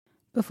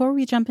Before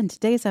we jump into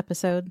today's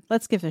episode,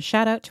 let's give a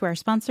shout out to our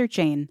sponsor,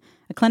 Jane,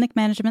 a clinic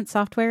management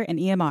software and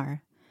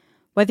EMR.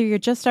 Whether you're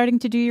just starting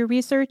to do your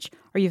research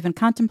or you've been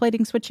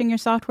contemplating switching your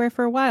software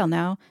for a while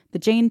now, the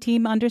Jane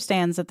team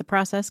understands that the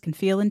process can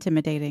feel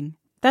intimidating.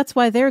 That's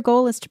why their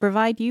goal is to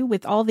provide you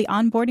with all the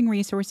onboarding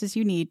resources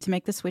you need to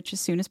make the switch as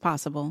soon as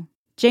possible.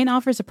 Jane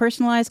offers a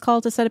personalized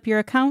call to set up your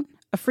account,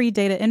 a free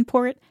data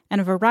import,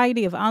 and a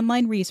variety of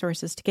online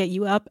resources to get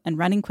you up and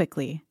running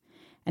quickly.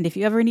 And if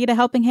you ever need a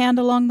helping hand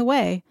along the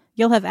way,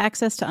 you'll have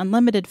access to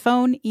unlimited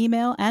phone,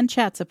 email, and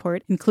chat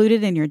support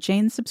included in your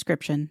Jane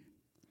subscription.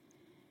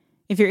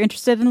 If you're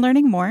interested in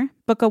learning more,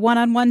 book a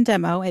one-on-one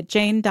demo at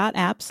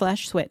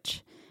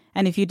jane.app/switch.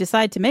 And if you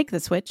decide to make the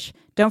switch,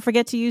 don't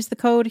forget to use the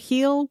code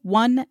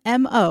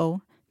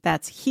HEAL1MO,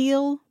 that's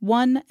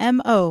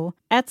HEAL1MO,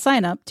 at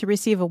sign-up to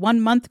receive a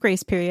 1-month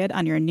grace period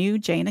on your new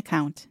Jane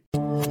account.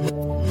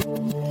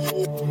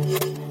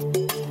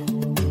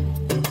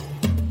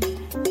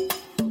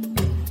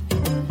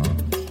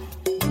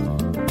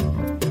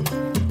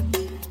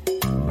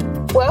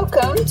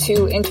 Welcome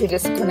to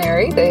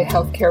Interdisciplinary, the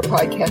healthcare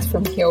podcast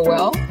from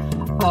HealWell.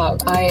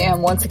 I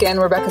am once again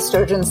Rebecca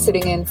Sturgeon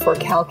sitting in for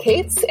Cal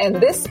Cates, and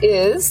this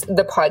is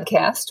the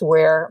podcast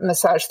where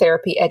massage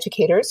therapy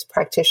educators,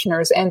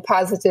 practitioners, and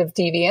positive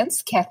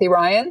deviants, Cathy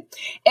Ryan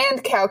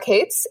and Cal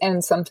Cates,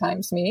 and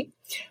sometimes me,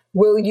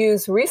 will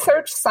use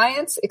research,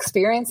 science,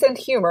 experience, and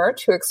humor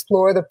to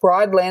explore the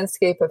broad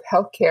landscape of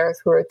healthcare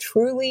through a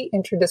truly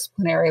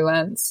interdisciplinary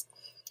lens.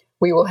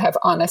 We will have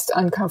honest,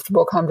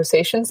 uncomfortable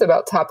conversations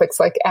about topics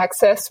like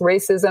access,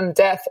 racism,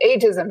 death,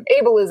 ageism,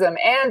 ableism,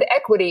 and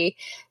equity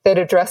that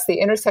address the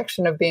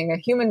intersection of being a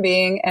human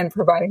being and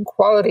providing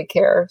quality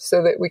care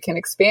so that we can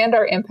expand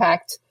our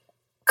impact,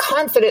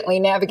 confidently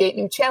navigate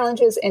new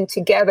challenges, and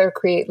together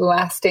create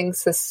lasting,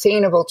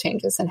 sustainable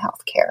changes in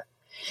healthcare.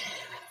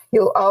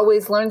 You'll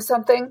always learn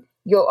something.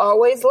 You'll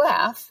always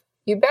laugh.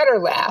 You better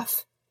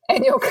laugh.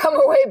 And you'll come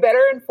away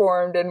better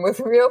informed and with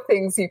real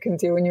things you can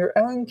do in your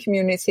own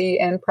community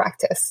and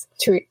practice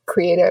to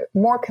create a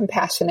more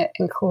compassionate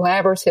and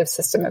collaborative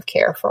system of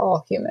care for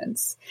all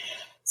humans.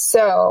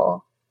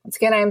 So, once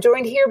again, I am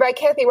joined here by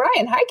Cathy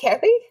Ryan. Hi,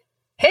 Cathy.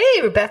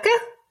 Hey, Rebecca.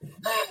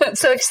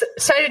 So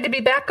excited to be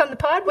back on the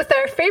pod with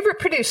our favorite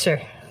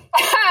producer.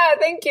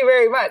 Thank you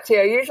very much.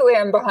 Yeah, usually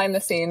I'm behind the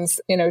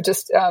scenes,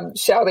 just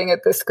shouting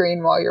at the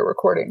screen while you're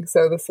recording.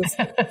 So this is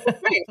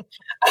great.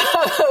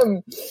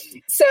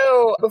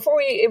 So before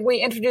we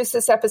introduce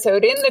this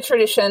episode in the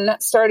tradition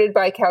started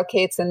by Cal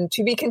Cates and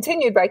to be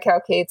continued by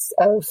Cal Cates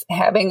of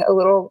having a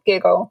little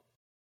giggle,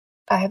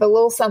 I have a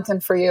little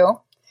something for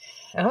you.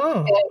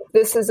 Oh. And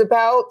this is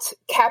about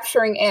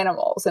capturing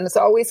animals, and it's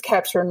always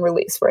capture and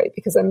release, right?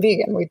 Because I'm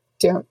vegan. We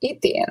don't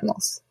eat the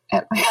animals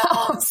at my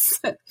house.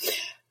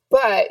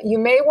 But you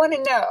may want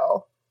to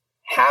know,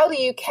 how do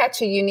you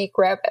catch a unique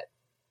rabbit?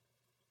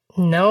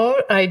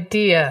 No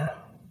idea.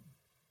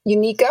 You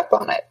sneak up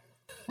on it.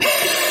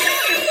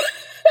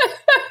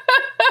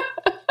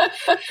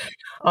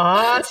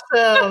 Awesome.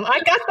 I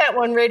got that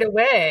one right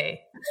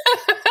away.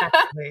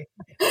 Actually.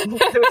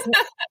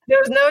 There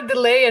was no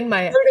delay in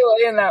my... No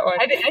delay in that one.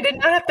 I did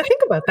not have to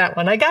think about that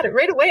one. I got it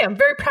right away. I'm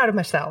very proud of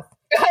myself.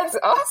 That's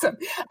awesome.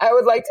 I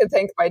would like to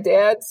thank my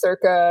dad,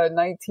 circa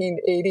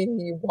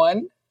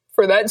 1981.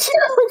 For that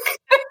joke.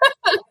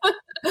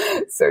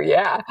 So,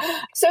 yeah.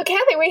 So,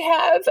 Cathy, we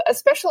have a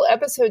special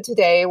episode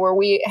today where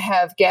we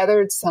have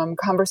gathered some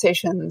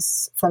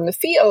conversations from the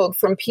field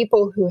from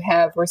people who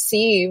have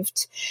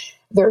received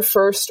their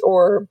first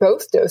or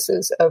both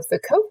doses of the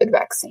COVID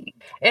vaccine.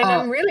 And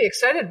I'm really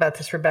excited about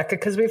this, Rebecca,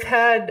 because we've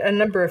had a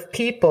number of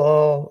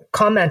people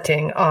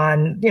commenting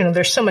on,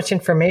 there's so much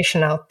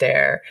information out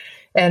there.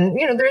 And,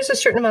 there's a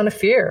certain amount of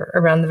fear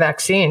around the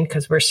vaccine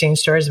because we're seeing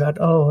stories about,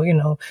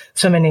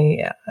 so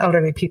many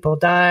elderly people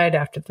died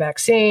after the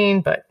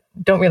vaccine, but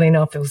don't really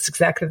know if it was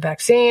exactly the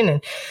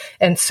vaccine.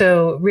 And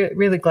so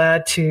really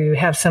glad to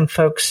have some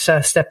folks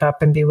step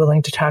up and be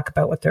willing to talk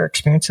about what their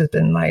experience has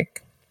been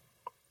like.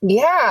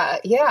 Yeah.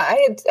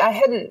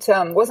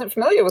 Wasn't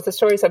familiar with the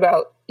stories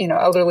about,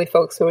 elderly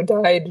folks who had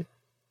died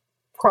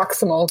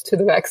proximal to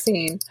the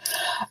vaccine.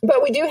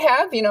 But we do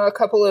have, a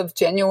couple of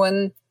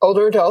genuine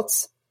older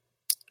adults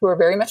who are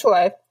very much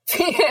alive,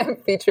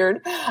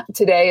 featured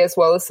today, as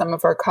well as some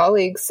of our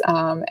colleagues,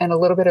 and a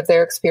little bit of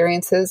their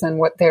experiences and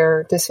what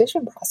their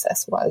decision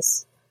process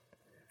was.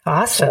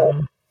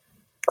 Awesome.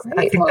 Great.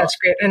 I think that's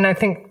great. And I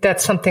think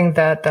that's something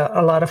that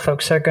a lot of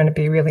folks are going to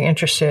be really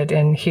interested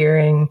in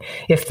hearing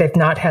if they've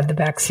not had the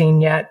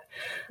vaccine yet.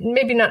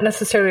 Maybe not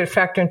necessarily to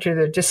factor into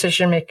the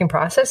decision-making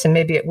process, and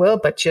maybe it will,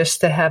 but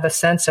just to have a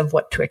sense of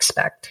what to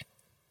expect.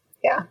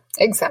 Yeah,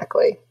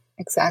 exactly.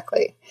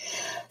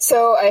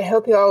 So I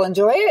hope you all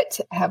enjoy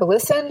it. Have a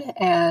listen.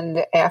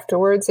 And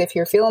afterwards, if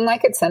you're feeling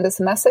like it, send us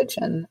a message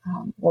and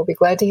we'll be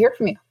glad to hear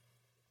from you.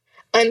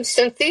 I'm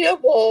Cynthia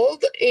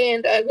Wold,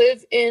 and I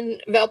live in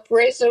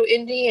Valparaiso,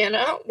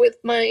 Indiana, with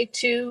my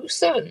 2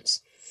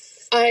 sons.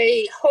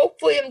 I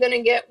hopefully am going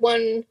to get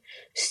one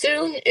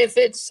soon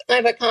I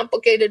have a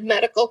complicated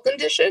medical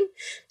condition,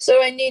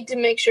 so I need to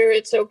make sure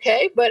it's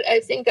okay. But I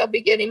think I'll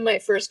be getting my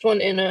first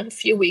one in a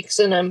few weeks,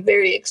 and I'm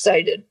very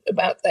excited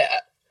about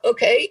that.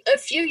 Okay, a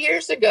few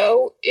years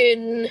ago,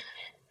 in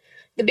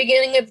the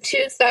beginning of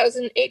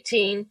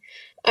 2018,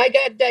 I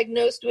got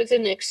diagnosed with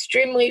an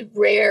extremely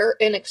rare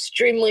and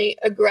extremely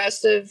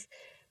aggressive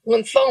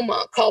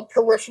lymphoma called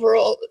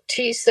peripheral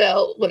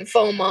T-cell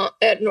lymphoma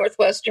at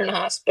Northwestern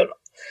Hospital.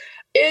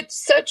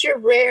 It's such a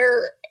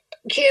rare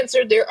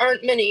cancer. There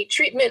aren't many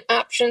treatment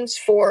options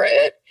for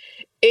it,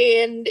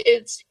 and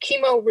it's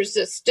chemo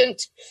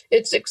resistant.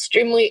 It's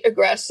extremely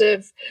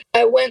aggressive.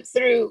 I went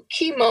through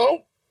chemo,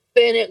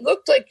 and it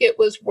looked like it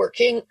was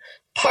working.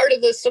 Part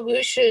of the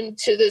solution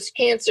to this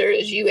cancer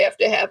is you have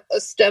to have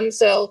a stem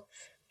cell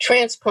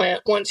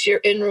transplant once you're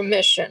in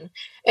remission,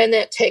 and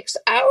that takes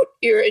out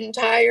your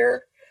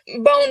entire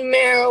bone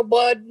marrow,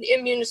 blood,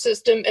 immune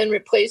system, and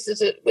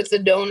replaces it with a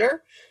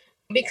donor,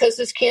 because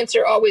this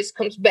cancer always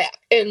comes back,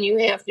 and you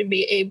have to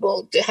be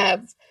able to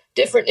have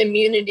different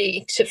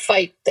immunity to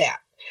fight that.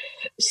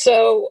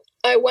 So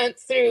I went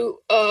through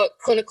a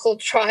clinical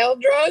trial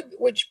drug,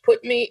 which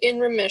put me in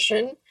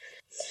remission.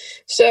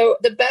 So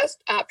the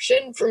best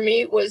option for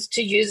me was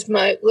to use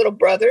my little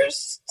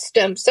brother's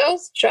stem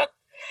cells, Chuck,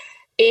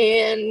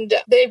 and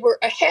they were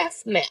a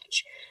half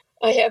match.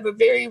 I have a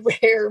very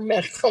rare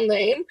medical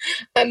name.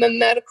 I'm a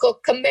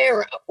medical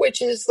chimera,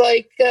 which is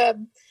like the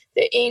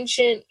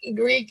ancient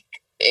Greek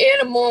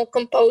animal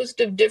composed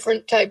of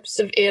different types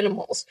of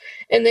animals.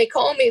 And they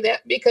call me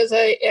that because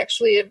I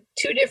actually have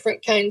two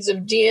different kinds of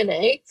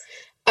DNA.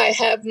 I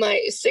have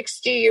my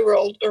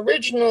 60-year-old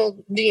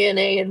original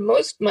DNA in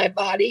most of my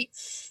body.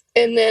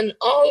 And then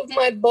all of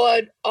my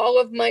blood, all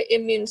of my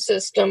immune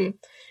system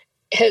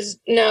has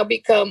now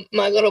become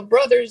my little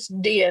brother's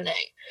DNA.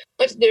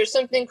 But there's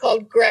something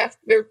called graft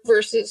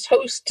versus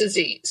host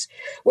disease,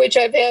 which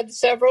I've had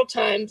several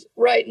times.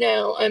 Right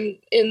now, I'm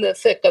in the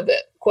thick of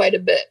it quite a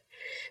bit.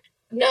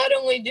 Not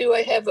only do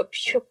I have a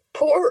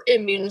poor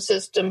immune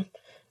system,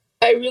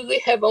 I really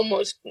have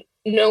almost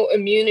no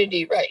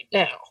immunity right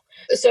now.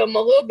 So I'm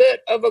a little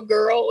bit of a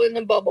girl in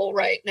a bubble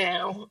right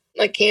now.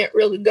 I can't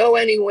really go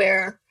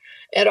anywhere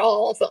at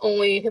all. The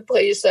only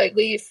place I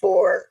leave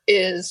for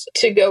is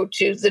to go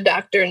to the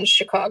doctor in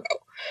Chicago.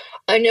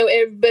 I know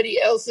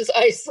everybody else is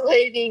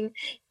isolating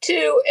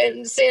too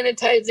and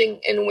sanitizing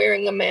and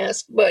wearing a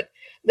mask, but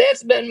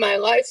that's been my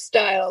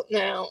lifestyle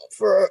now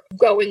for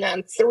going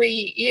on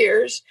 3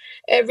 years.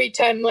 Every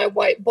time my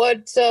white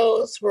blood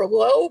cells were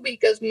low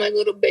because my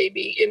little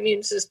baby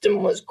immune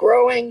system was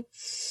growing,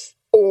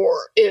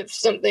 or if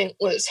something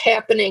was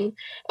happening,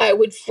 I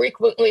would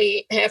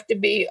frequently have to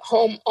be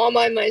home all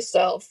by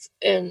myself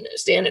and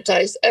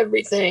sanitize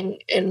everything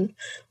and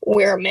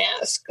wear a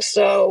mask.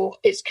 So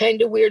it's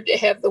kind of weird to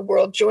have the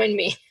world join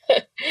me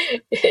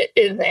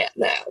in that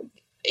now.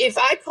 If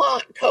I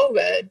caught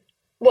COVID,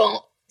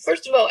 well,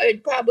 first of all, I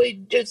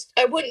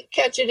wouldn't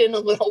catch it in a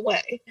little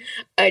way.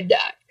 I'd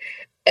die.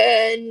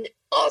 And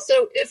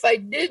also, if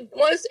I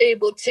was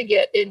able to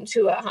get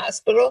into a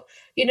hospital,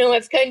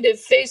 I've kind of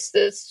faced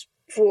this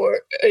for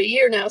a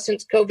year now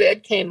since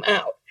COVID came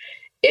out.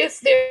 If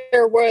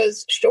there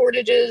was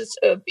shortages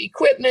of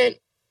equipment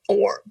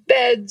or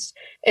beds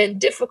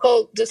and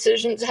difficult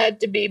decisions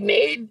had to be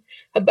made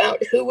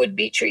about who would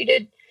be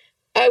treated,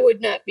 I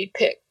would not be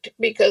picked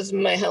because of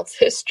my health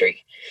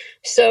history.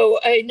 So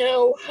I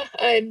know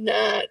I'm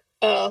not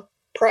a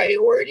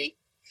priority,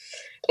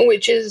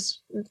 which is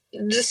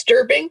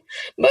disturbing,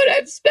 but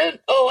I've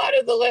spent a lot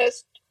of the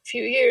last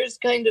few years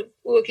kind of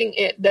looking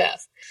at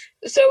death.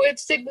 So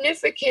it's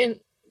significant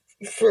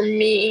for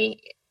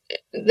me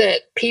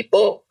that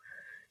people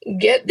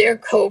get their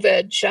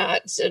COVID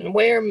shots and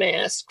wear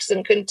masks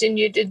and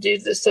continue to do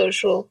the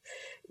social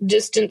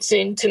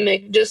distancing to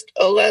make just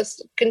a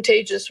less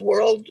contagious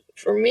world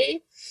for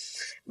me.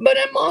 But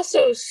I'm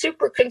also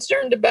super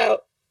concerned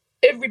about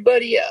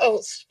everybody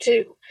else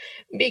too,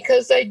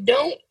 because I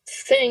don't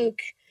think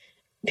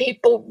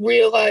people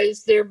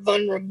realize their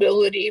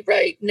vulnerability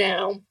right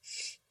now.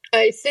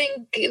 I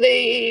think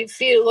they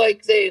feel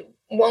like they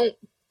won't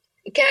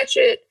catch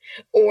it,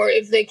 or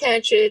if they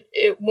catch it,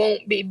 it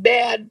won't be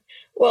bad.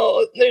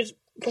 Well, there's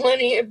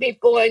plenty of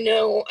people I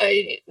know.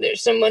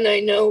 There's someone I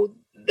know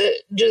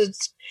that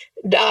just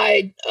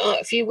died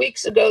a few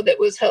weeks ago that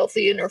was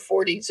healthy in her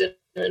 40s,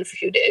 and in a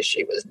few days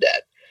she was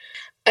dead.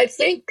 I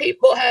think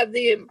people have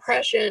the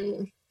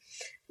impression,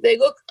 they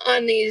look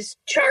on these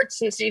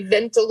charts and see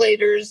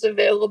ventilators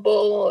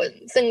available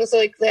and things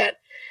like that,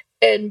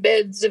 and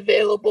beds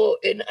available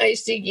in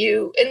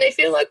ICU, and they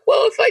feel like,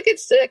 well, if I get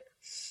sick,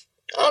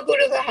 I'll go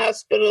to the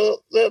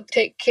hospital, they'll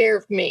take care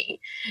of me.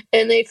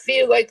 And they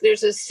feel like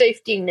there's a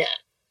safety net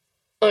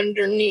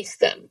underneath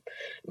them.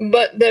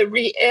 But the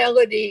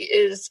reality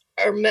is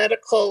our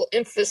medical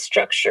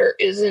infrastructure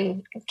is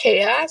in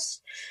chaos.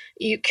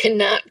 You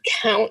cannot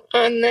count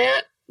on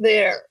that.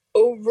 They're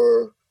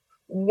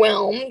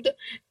overwhelmed,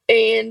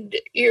 and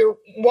you're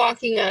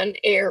walking on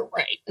air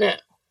right now.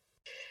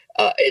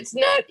 It's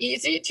not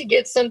easy to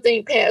get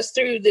something passed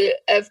through the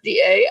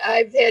FDA.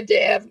 I've had to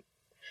have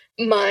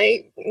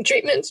my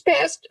treatments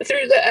passed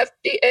through the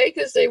FDA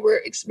because they were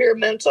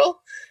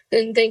experimental,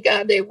 and thank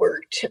God they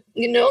worked.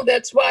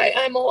 That's why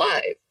I'm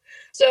alive.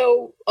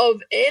 So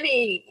of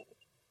any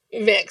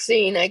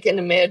vaccine I can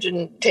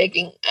imagine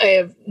taking, I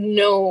have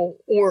no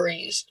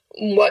worries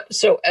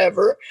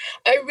whatsoever.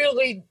 I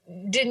really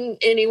didn't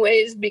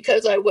anyways,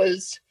 because I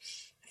was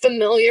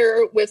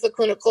familiar with the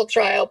clinical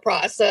trial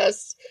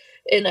process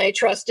and I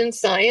trust in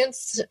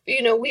science.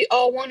 We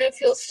all want to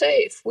feel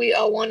safe. We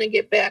all want to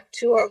get back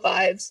to our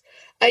lives.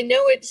 I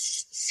know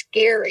it's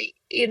scary.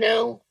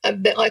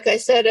 Like I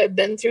said, I've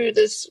been through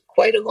this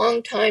quite a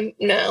long time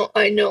now.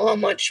 I know how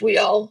much we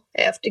all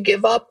have to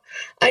give up.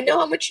 I know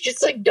how much you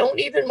just don't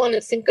even want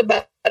to think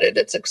about it.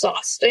 It's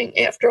exhausting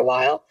after a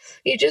while.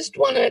 You just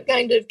want to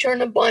kind of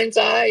turn a blind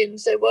eye and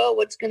say, well,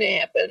 what's going to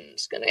happen?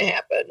 It's going to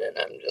happen, and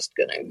I'm just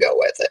going to go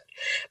with it.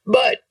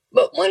 But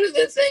one of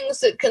the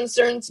things that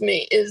concerns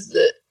me is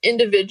the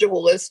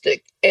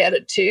individualistic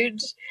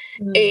attitudes.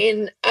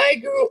 And I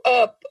grew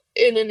up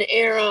in an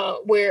era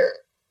where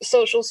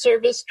social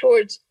service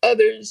towards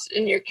others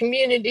in your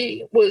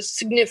community was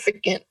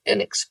significant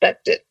and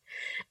expected.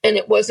 And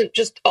it wasn't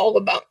just all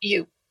about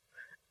you.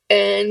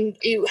 And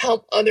you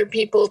help other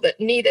people that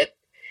need it.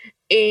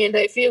 And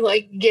I feel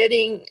like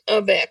getting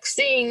a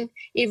vaccine,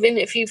 even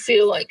if you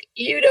feel like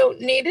you don't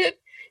need it,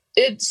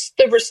 it's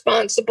the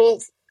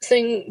responsible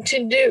thing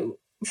to do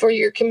for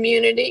your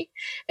community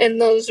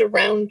and those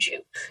around you.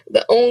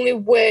 The only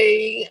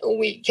way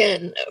we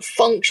can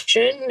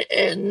function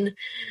and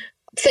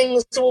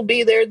things will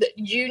be there that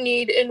you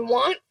need and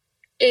want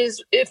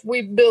is if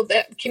we build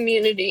that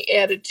community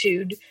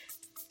attitude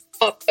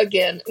up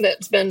again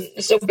that's been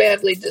so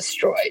badly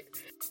destroyed.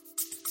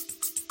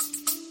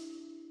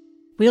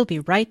 We'll be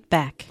right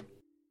back.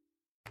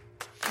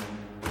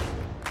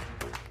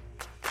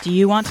 Do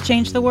you want to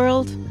change the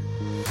world?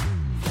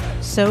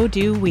 So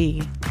do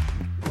we.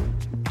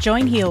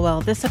 Join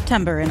Healwell this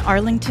September in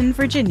Arlington,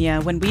 Virginia,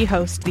 when we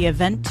host the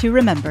event to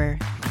remember.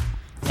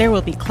 There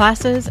will be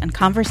classes and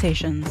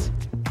conversations.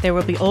 There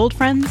will be old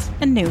friends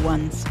and new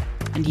ones.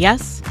 And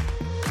yes,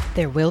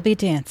 there will be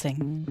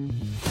dancing.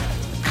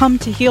 Come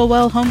to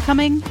Healwell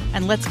Homecoming,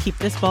 and let's keep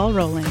this ball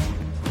rolling.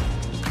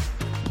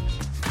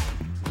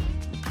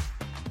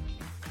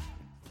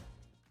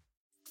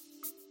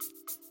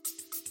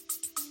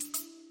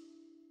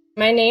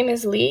 My name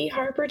is Lee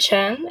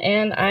Harper-Chen,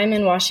 and I'm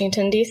in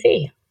Washington,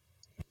 D.C.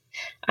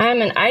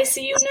 I'm an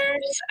ICU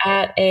nurse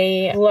at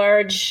a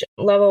large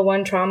level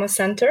 1 trauma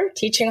center,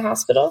 teaching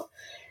hospital.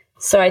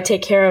 So I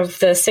take care of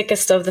the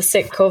sickest of the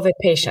sick COVID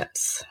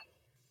patients.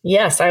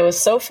 Yes, I was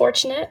so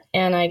fortunate,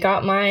 and I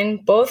got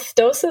mine both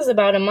doses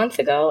about a month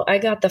ago. I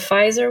got the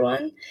Pfizer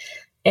one,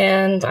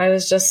 and I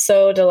was just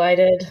so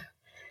delighted.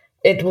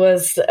 It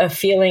was a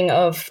feeling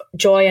of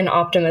joy and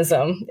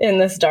optimism in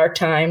this dark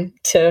time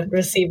to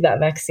receive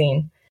that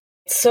vaccine.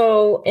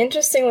 So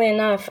interestingly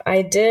enough,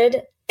 I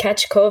did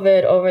catch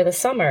COVID over the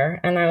summer,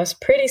 and I was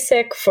pretty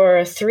sick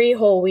for 3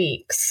 whole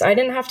weeks. I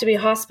didn't have to be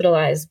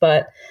hospitalized,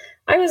 but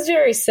I was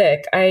very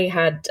sick. I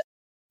had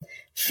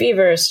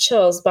fevers,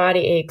 chills,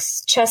 body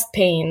aches, chest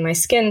pain. My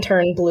skin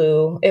turned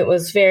blue. It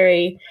was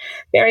very,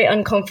 very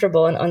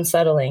uncomfortable and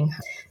unsettling.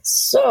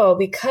 So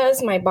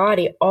because my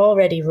body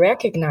already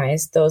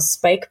recognized those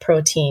spike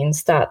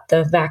proteins that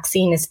the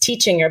vaccine is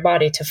teaching your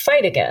body to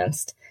fight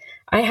against,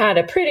 I had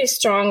a pretty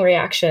strong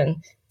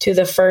reaction to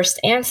the first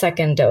and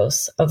second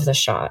dose of the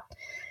shot.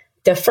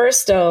 The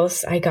first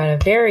dose, I got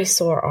a very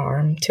sore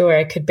arm to where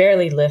I could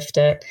barely lift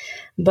it.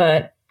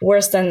 But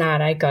worse than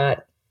that, I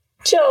got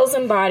chills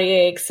and body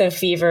aches and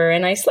fever,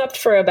 and I slept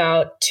for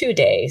about 2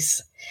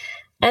 days.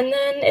 And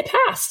then it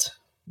passed.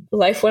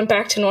 Life went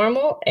back to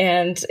normal,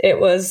 and it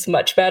was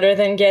much better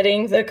than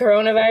getting the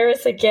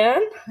coronavirus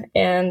again.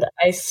 And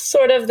I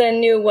sort of then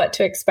knew what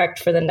to expect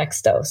for the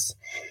next dose.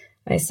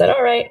 I said,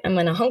 all right, I'm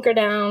going to hunker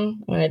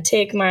down. I'm going to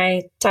take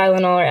my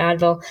Tylenol or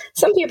Advil.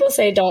 Some people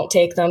say don't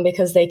take them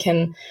because they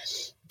can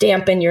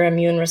dampen your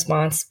immune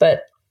response.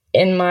 But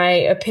in my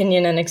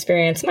opinion and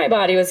experience, my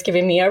body was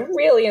giving me a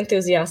really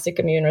enthusiastic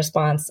immune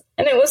response.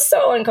 And it was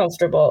so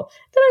uncomfortable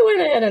that I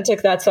went ahead and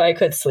took that so I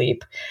could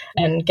sleep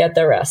and get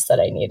the rest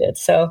that I needed.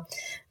 So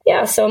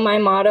my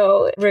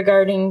motto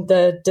regarding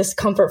the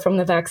discomfort from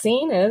the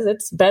vaccine is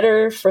it's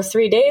better for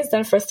 3 days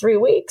than for 3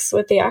 weeks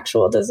with the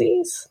actual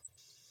disease.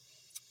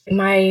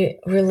 My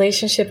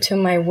relationship to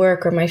my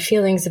work or my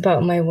feelings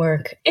about my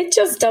work, it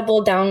just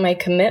doubled down my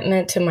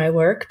commitment to my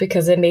work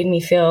because it made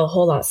me feel a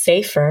whole lot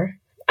safer.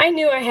 I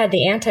knew I had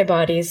the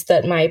antibodies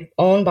that my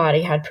own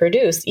body had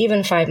produced.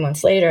 Even 5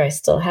 months later, I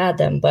still had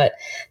them, but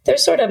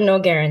there's sort of no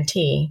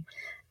guarantee.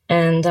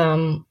 And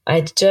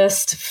I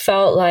just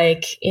felt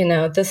like,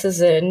 this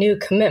is a new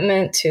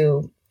commitment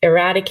to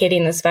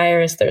eradicating this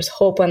virus. There's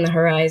hope on the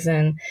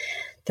horizon.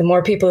 The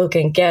more people who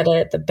can get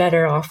it, the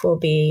better off we'll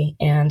be.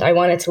 And I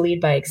wanted to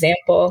lead by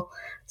example.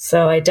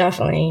 So I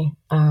definitely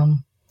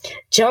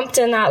jumped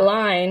in that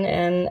line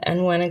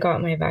and went and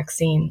got my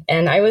vaccine.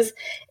 And I was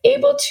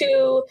able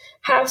to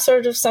have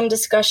sort of some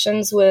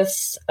discussions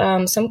with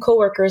some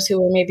coworkers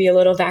who were maybe a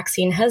little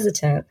vaccine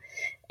hesitant,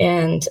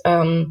 and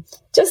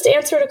just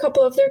answered a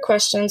couple of their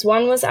questions.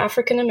 One was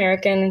African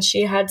American, and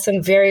she had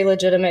some very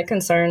legitimate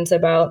concerns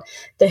about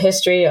the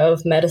history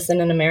of medicine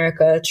in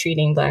America,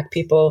 treating Black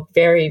people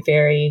very,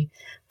 very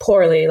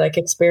poorly, like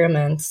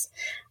experiments.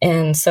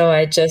 And so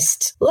I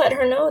just let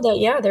her know that,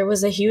 yeah, there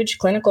was a huge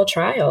clinical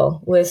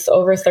trial with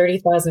over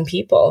 30,000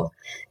 people,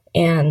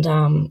 and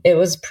it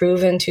was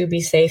proven to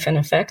be safe and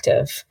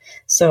effective.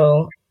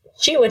 So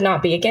she would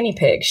not be a guinea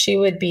pig. She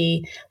would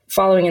be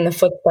following in the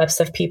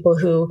footsteps of people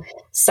who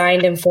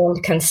signed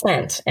informed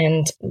consent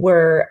and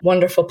were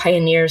wonderful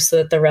pioneers so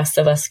that the rest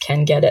of us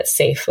can get it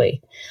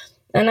safely.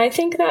 And I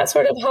think that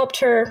sort of helped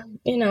her,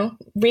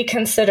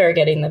 reconsider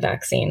getting the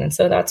vaccine. And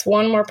so that's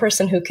one more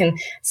person who can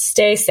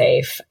stay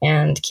safe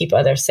and keep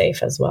others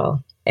safe as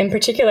well. In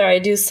particular, I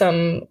do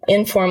some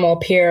informal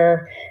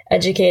peer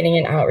educating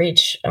and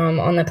outreach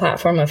on the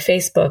platform of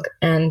Facebook.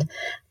 And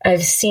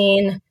I've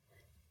seen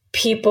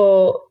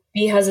people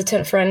be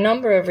hesitant for a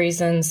number of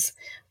reasons.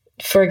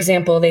 For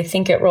example, they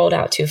think it rolled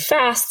out too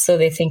fast, so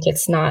they think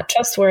it's not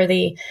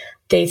trustworthy.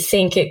 They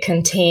think it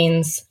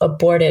contains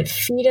aborted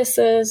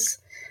fetuses,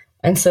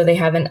 and so they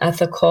have an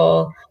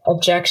ethical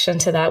objection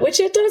to that,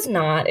 which it does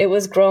not. It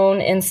was grown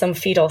in some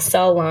fetal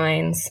cell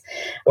lines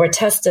or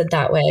tested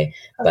that way,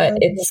 but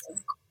it's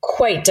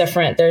quite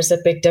different. There's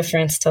a big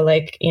difference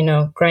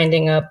to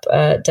grinding up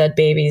dead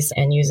babies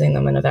and using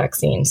them in a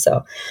vaccine.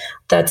 So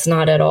that's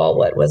not at all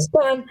what was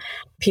done.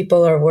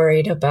 People are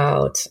worried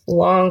about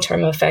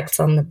long-term effects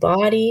on the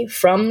body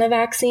from the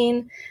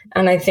vaccine.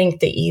 And I think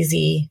the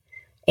easy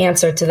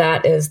answer to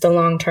that is the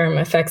long-term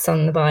effects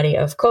on the body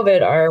of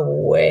COVID are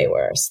way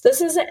worse.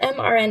 This is an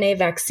mRNA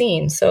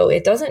vaccine, so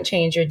it doesn't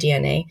change your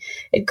DNA.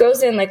 It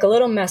goes in like a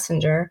little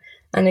messenger,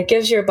 and it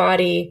gives your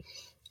body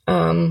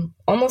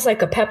almost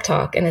like a pep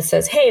talk, and it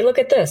says, hey, look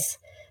at this.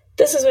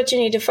 This is what you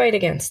need to fight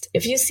against.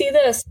 If you see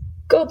this,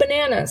 go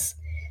bananas.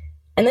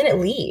 And then it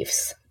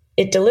leaves.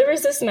 It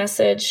delivers this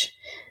message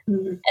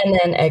and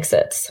then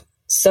exits.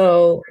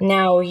 So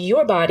now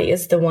your body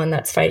is the one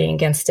that's fighting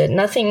against it.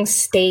 Nothing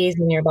stays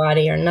in your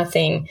body or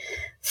nothing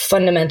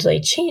fundamentally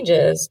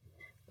changes.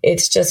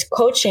 It's just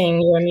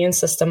coaching your immune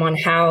system on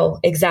how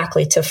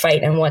exactly to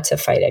fight and what to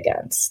fight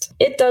against.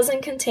 It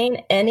doesn't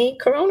contain any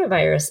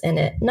coronavirus in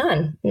it.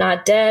 None.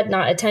 Not dead,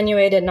 not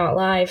attenuated, not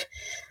live.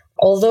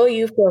 Although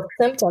you feel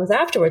symptoms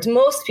afterwards,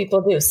 most people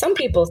do. Some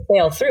people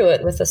sail through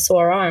it with a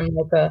sore arm,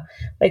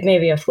 like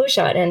maybe a flu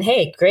shot. And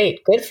hey,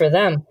 great, good for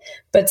them.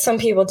 But some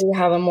people do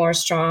have a more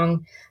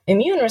strong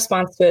immune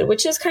response to it,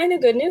 which is kind of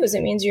good news.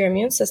 It means your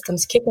immune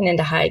system's kicking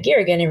into high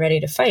gear, getting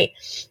ready to fight.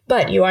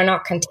 But you are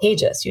not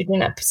contagious. You do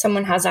not.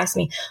 Someone has asked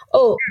me,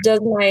 oh, does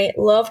my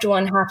loved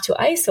one have to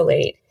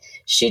isolate?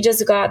 She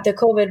just got the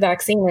COVID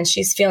vaccine and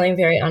she's feeling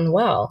very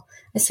unwell.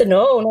 I said,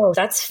 no,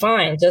 that's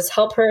fine. Just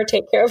help her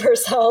take care of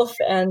herself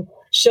and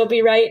she'll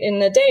be right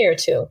in a day or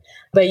two.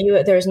 But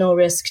there's no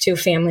risk to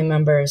family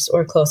members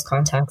or close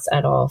contacts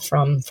at all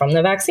from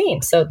the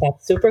vaccine. So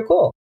that's super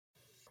cool.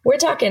 We're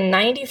talking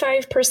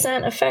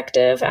 95%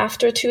 effective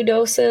after 2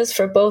 doses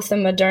for both the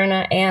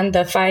Moderna and the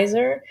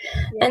Pfizer.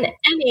 Yeah. And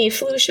any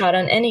flu shot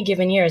on any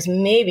given year is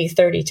maybe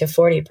 30 to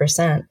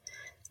 40%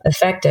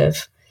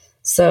 effective.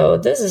 So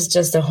this is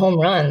just a home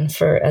run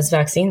as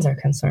vaccines are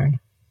concerned.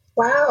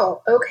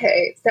 Wow.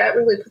 Okay. That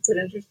really puts it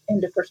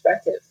into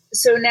perspective.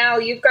 So now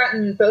you've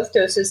gotten both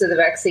doses of the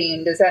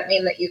vaccine. Does that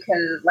mean that you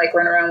can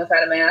run around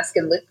without a mask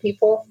and lick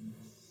people?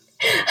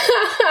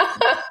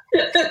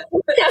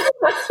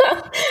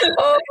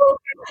 Oh,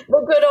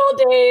 the good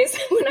old days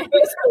when I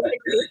was with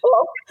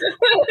people.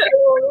 I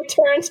will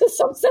return to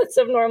some sense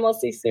of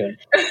normalcy soon.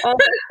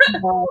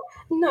 No,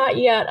 not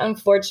yet,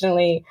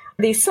 unfortunately.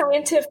 The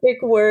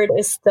scientific word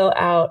is still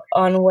out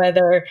on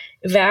whether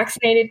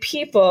vaccinated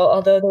people,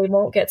 although they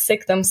won't get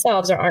sick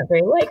themselves or aren't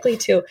very likely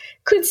to,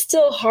 could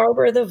still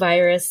harbor the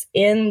virus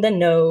in the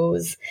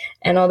nose.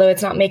 And although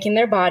it's not making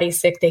their body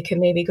sick, they could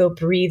maybe go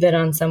breathe it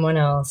on someone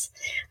else.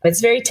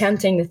 It's very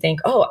tempting to think,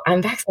 oh,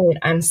 I'm vaccinated,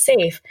 I'm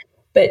safe.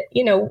 But,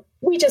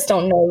 we just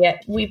don't know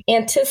yet. We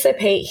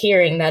anticipate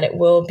hearing that it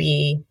will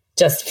be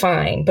just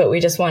fine, but we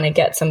just want to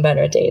get some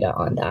better data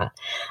on that.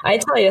 I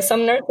tell you,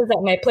 some nurses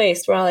at my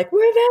place were all like,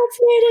 we're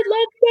vaccinated,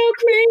 let's go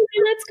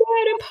crazy, let's go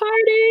out and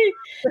party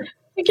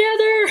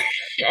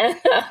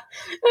together.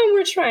 And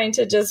we're trying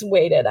to just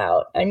wait it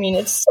out. I mean,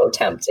 it's so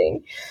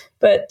tempting,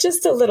 but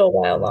just a little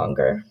while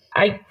longer.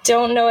 I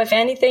don't know if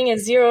anything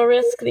is zero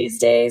risk these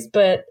days,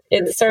 but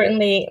it's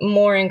certainly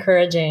more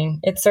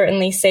encouraging. It's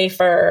certainly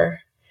safer.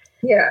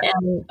 Yeah.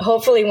 And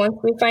hopefully once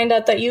we find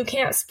out that you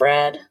can't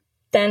spread,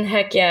 then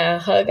heck yeah,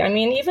 hug. I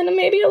mean, even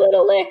maybe a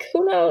little lick,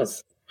 who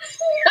knows?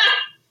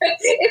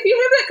 If you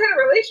have that kind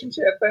of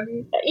relationship, I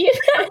mean.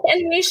 Yeah,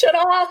 and we should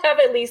all have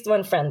at least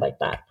one friend like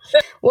that.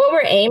 What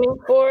we're aiming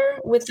for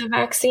with the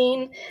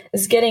vaccine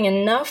is getting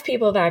enough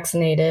people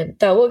vaccinated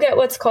that we'll get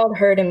what's called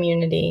herd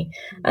immunity.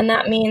 And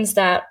that means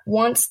that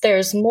once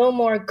there's no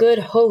more good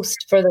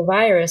host for the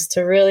virus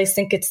to really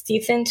sink its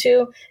teeth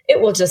into,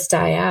 it will just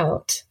die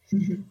out.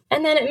 Mm-hmm.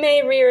 And then it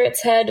may rear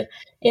its head,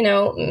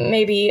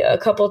 maybe a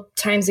couple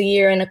times a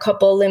year in a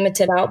couple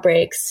limited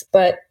outbreaks.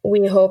 But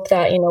we hope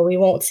that, we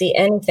won't see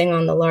anything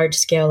on the large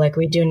scale like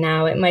we do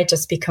now. It might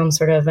just become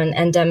sort of an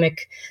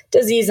endemic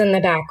disease in the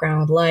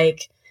background,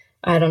 like,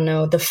 I don't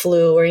know, the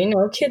flu,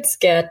 or, kids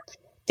get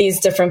these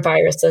different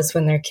viruses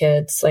when they're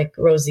kids, like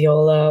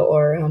roseola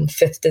or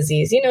fifth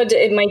disease.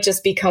 It might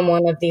just become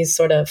one of these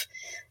sort of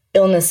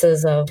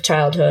illnesses of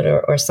childhood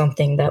or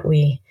something that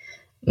we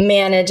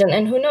manage.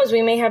 And who knows,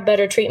 we may have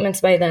better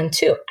treatments by then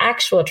too,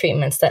 actual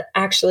treatments that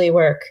actually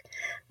work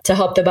to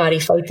help the body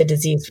fight the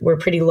disease. We're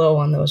pretty low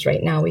on those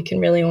right now. We can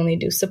really only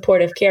do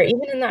supportive care,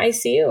 even in the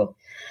ICU.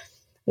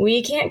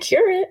 We can't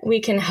cure it. We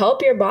can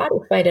help your body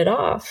fight it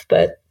off,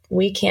 but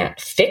we can't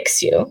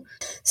fix you.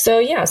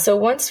 So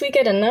once we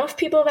get enough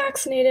people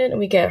vaccinated and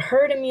we get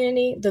herd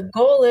immunity, the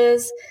goal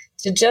is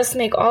to just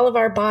make all of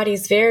our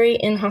bodies very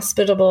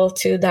inhospitable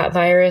to that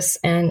virus,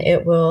 and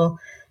it will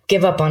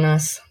give up on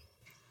us.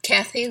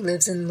 Cathy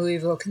lives in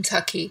Louisville,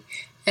 Kentucky,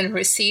 and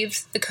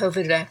received the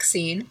COVID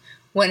vaccine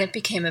when it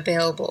became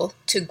available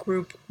to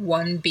Group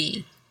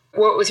 1B.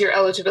 What was your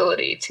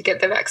eligibility to get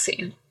the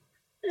vaccine?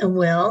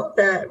 Well,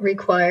 that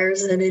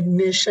requires an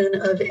admission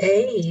of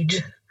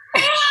age.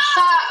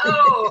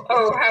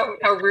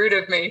 How rude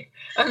of me.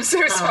 I'm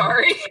so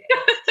sorry.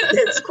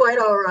 It's quite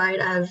all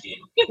right. I've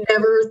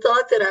never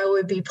thought that I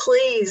would be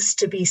pleased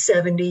to be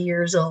 70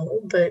 years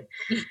old, but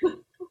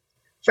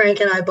Frank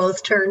and I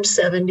both turned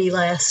 70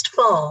 last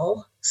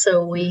fall,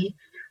 so we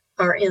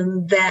are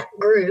in that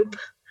group,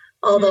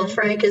 although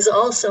Frank is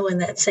also in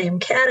that same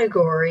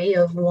category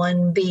of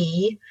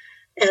 1B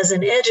as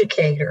an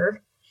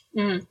educator.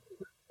 Mm.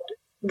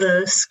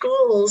 The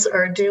schools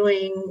are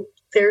doing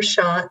their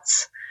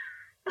shots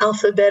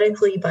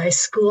alphabetically by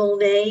school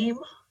name.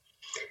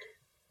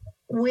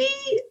 We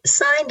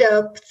signed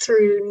up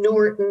through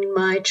Norton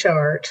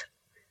MyChart,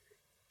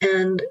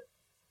 and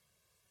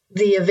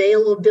the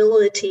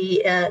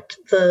availability at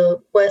the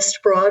West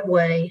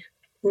Broadway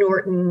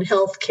Norton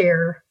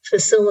Healthcare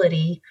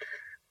facility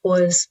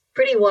was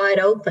pretty wide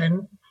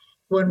open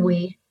when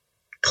we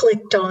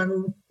clicked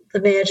on the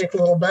magic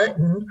little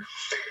button.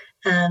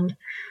 And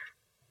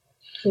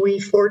we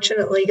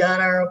fortunately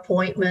got our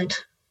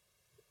appointment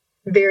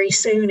very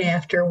soon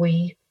after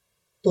we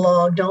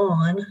logged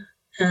on,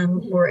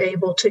 and were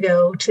able to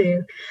go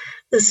to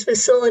this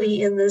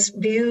facility in this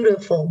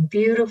beautiful,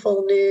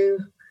 beautiful new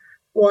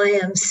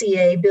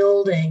YMCA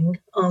building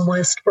on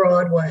West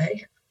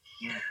Broadway.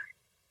 Yeah.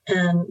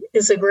 And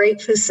it's a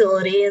great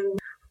facility, and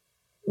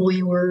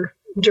we were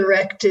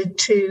directed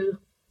to,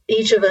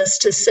 each of us,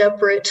 to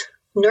separate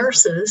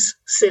nurses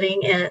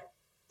sitting at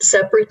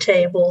separate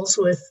tables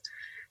with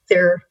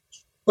their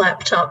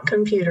laptop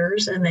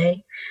computers, and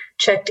they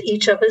checked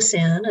each of us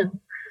in, and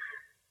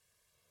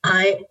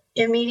I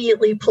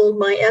immediately pulled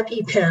my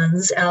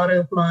EpiPens out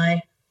of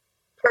my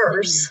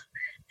purse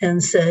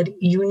and said,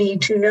 "You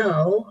need to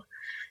know."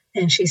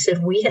 And she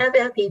said, "We have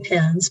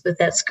EpiPens, but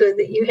that's good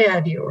that you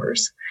have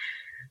yours."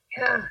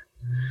 Yeah.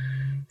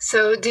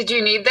 So did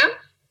you need them?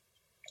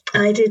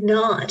 I did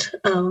not.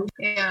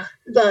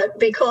 But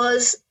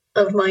because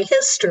of my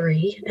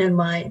history and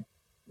my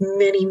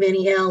many,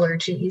 many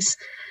allergies,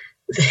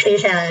 they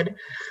had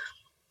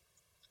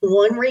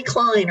one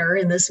recliner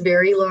in this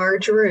very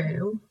large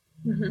room.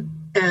 Mm-hmm.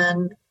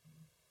 And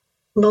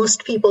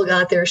most people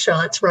got their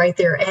shots right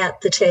there at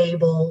the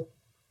table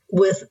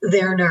with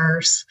their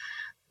nurse.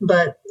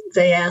 But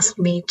they asked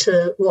me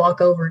to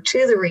walk over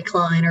to the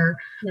recliner,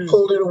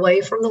 pulled it away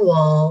from the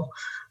wall,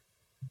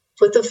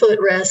 put the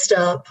footrest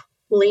up,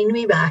 leaned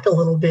me back a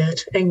little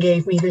bit, and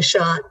gave me the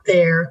shot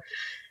there.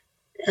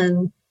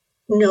 And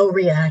no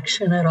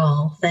reaction at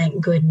all,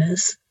 thank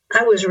goodness.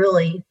 I was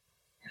really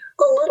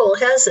a little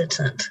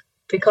hesitant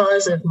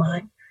because of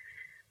my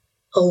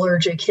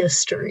allergic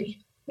history.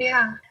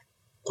 Yeah.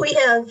 We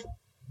have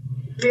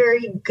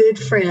very good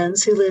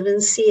friends who live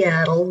in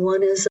Seattle.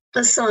 One is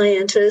a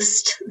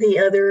scientist, the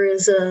other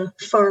is a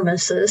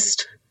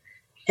pharmacist.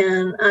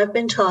 And I've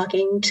been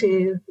talking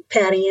to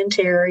Patty and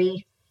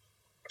Terry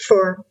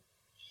for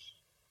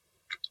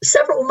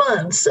several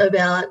months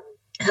about,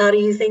 how do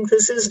you think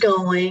this is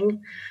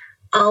going?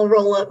 I'll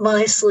roll up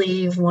my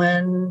sleeve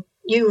when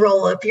you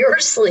roll up your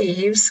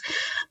sleeves,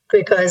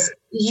 because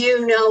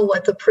you know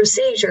what the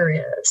procedure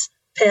is.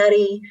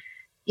 Patty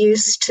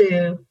used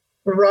to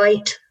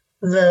write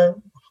the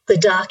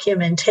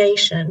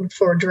documentation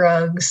for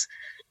drugs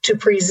to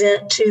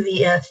present to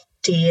the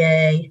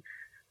FDA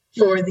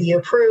for the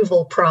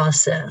approval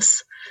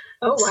process.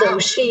 Oh, wow.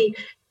 So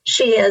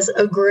she has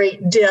a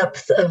great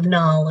depth of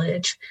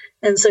knowledge.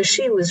 And so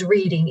she was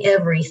reading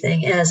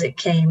everything as it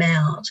came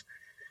out.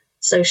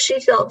 So she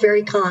felt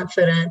very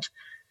confident.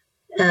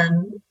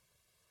 And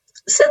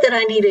said that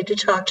I needed to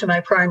talk to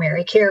my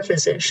primary care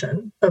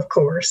physician, of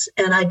course,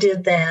 and I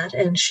did that.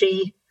 And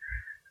she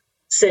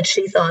said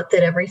she thought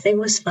that everything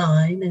was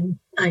fine and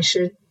I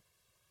should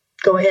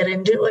go ahead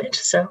and do it.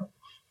 So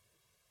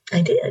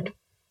I did.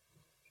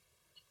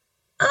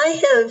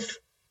 I have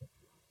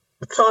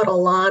thought a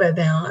lot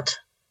about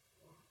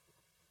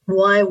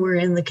why we're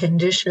in the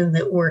condition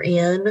that we're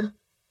in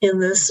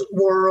this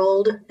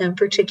world, and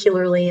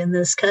particularly in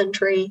this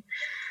country.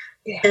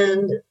 Yeah.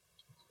 And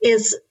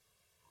it's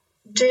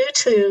due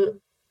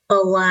to a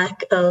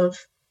lack of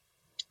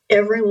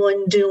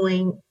everyone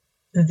doing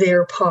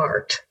their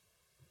part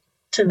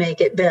to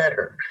make it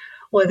better,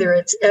 whether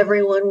it's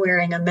everyone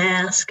wearing a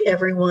mask,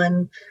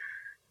 everyone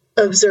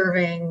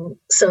observing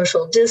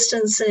social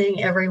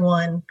distancing,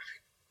 everyone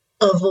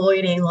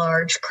avoiding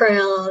large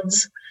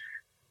crowds.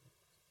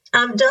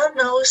 I've done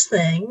those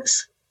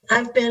things.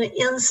 I've been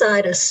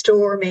inside a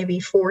store maybe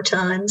 4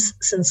 times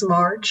since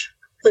March.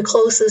 The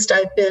closest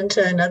I've been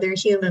to another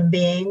human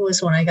being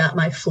was when I got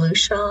my flu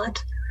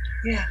shot.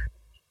 Yeah.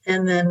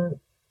 And then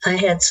I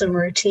had some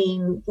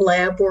routine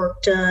lab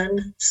work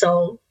done.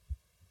 So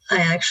I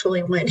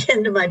actually went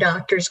into my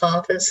doctor's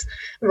office,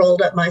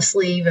 rolled up my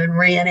sleeve, and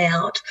ran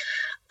out.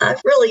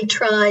 I've really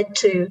tried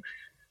to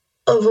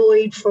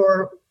avoid,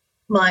 for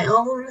my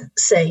own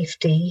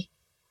safety,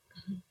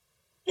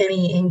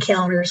 any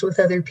encounters with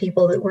other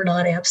people that were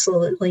not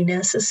absolutely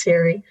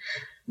necessary.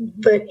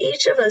 But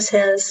each of us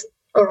has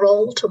a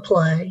role to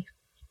play,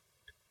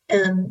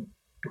 and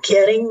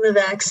getting the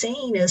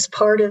vaccine is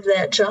part of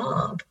that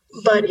job.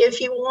 But if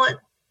you want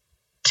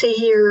to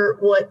hear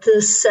what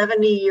this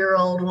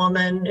 70-year-old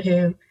woman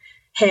who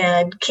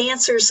had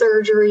cancer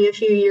surgery a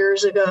few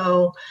years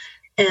ago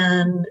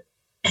and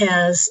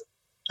has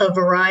a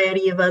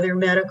variety of other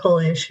medical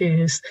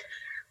issues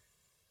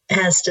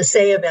has to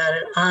say about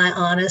it, I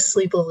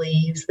honestly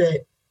believe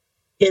that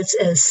it's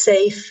as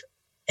safe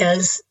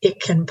as it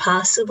can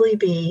possibly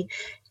be.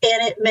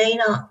 And it may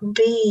not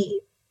be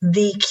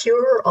the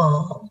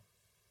cure-all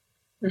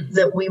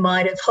that we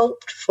might have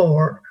hoped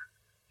for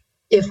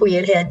if we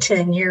had had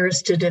 10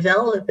 years to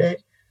develop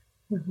it.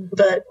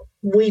 But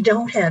we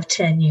don't have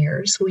 10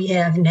 years. We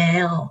have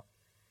now.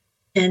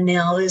 And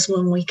now is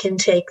when we can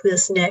take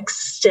this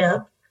next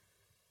step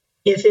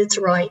if it's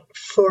right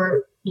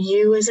for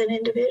you as an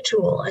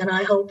individual. And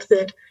I hope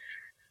that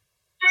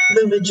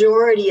the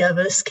majority of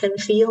us can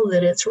feel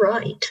that it's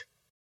right.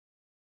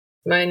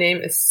 My name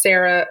is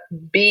Sarah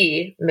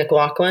B.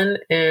 McLaughlin,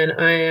 and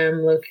I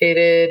am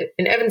located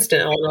in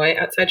Evanston, Illinois,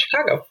 outside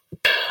Chicago.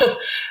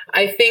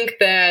 I think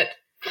that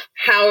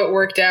how it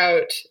worked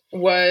out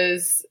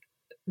was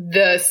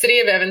the city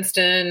of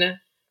Evanston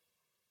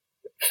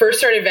first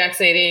started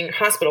vaccinating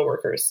hospital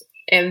workers.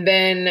 And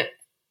then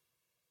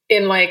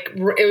it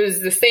was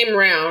the same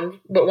round,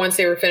 but once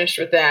they were finished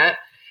with that,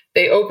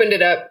 they opened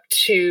it up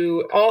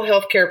to all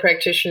healthcare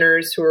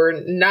practitioners who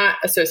are not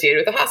associated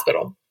with the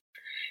hospital.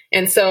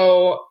 And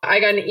so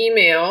I got an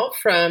email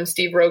from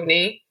Steve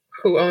Rogney,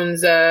 who owns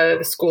the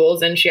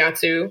schools in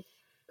Shiatsu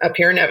up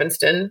here in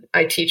Evanston.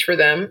 I teach for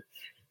them.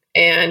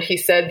 And he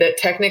said that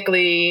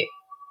technically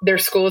their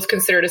school is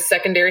considered a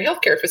secondary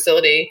healthcare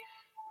facility.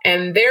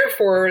 And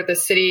therefore, the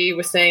city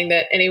was saying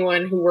that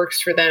anyone who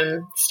works for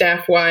them,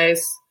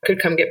 staff-wise,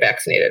 could come get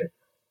vaccinated.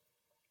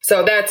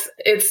 So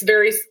it's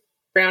very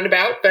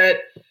roundabout, but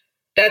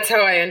that's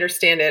how I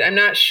understand it. I'm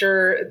not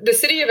sure. The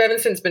city of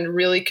Evanston's been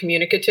really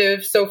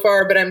communicative so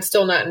far, but I'm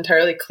still not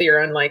entirely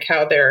clear on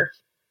how they're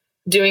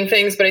doing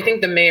things. But I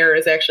think the mayor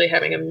is actually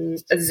having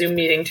a Zoom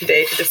meeting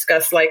today to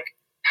discuss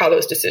how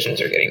those decisions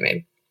are getting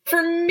made.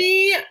 For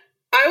me,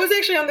 I was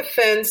actually on the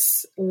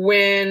fence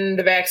when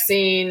the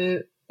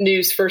vaccine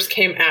news first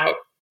came out.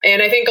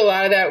 And I think a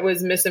lot of that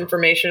was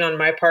misinformation on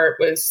my part,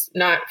 was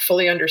not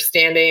fully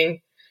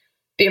understanding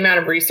the amount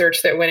of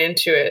research that went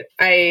into it.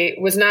 I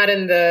was not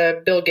in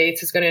the Bill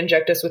Gates is going to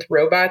inject us with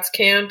robots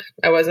camp.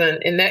 I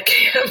wasn't in that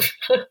camp,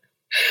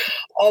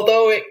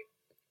 although it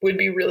would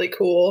be really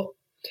cool.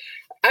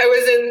 I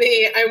was in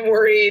the I'm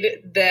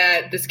worried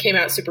that this came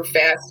out super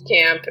fast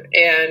camp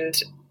and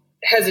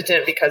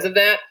hesitant because of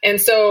that.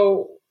 And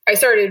so I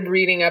started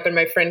reading up, and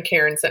my friend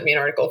Karen sent me an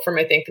article from,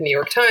 I think, the New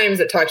York Times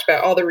that talked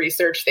about all the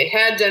research they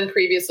had done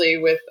previously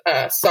with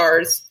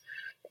SARS.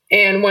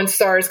 And once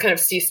SARS kind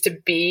of ceased to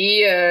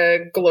be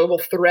a global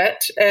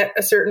threat at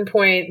a certain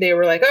point, they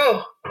were like,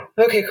 oh,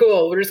 okay,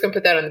 cool. We're just going to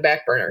put that on the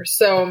back burner.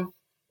 So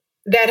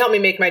that helped me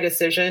make my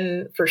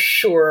decision for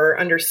sure,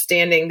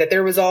 understanding that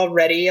there was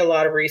already a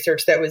lot of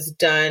research that was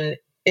done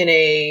in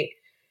a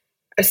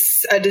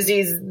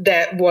disease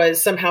that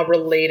was somehow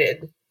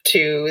related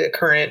to the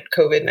current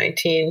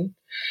COVID-19.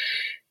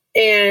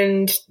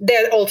 And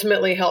that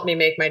ultimately helped me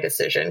make my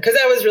decision, because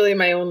that was really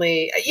my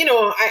only,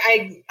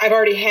 I've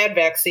already had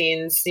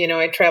vaccines.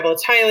 I travel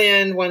to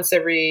Thailand once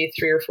every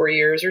 3 or 4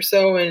 years or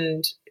so.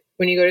 And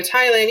when you go to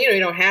Thailand, you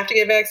don't have to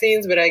get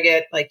vaccines, but I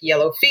get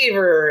yellow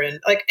fever and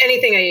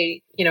anything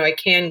I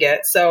can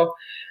get. So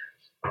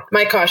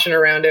my caution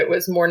around it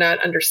was more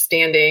not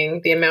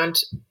understanding the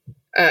amount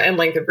and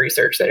length of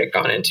research that had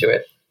gone into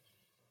it.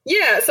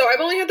 Yeah, so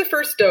I've only had the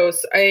first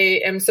dose.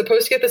 I am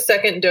supposed to get the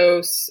second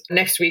dose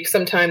next week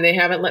sometime. They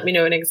haven't let me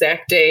know an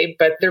exact day,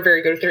 but they're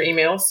very good with their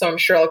emails. So I'm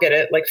sure I'll get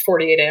it like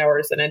 48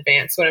 hours in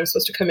advance when I'm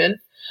supposed to come in.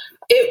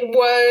 It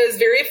was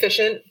very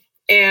efficient.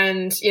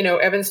 And,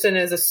 Evanston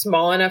is a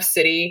small enough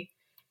city.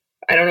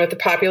 I don't know what the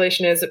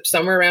population is,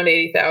 somewhere around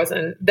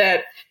 80,000,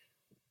 that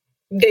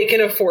they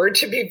can afford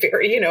to be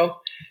very,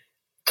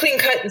 clean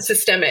cut and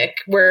systemic,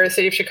 where the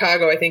city of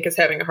Chicago, I think, is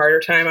having a harder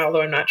time,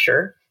 although I'm not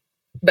sure.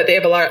 But they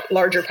have a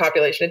larger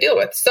population to deal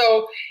with.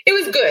 So it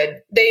was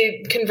good.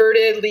 They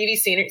converted Levy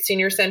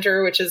Senior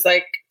Center, which is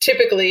like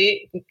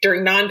typically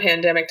during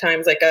non-pandemic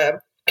times, like a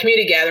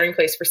community gathering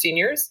place for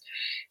seniors.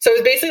 So it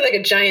was basically like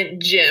a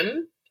giant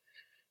gym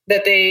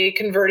that they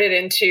converted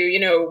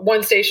into,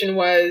 one station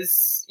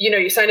was,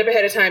 you signed up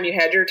ahead of time, you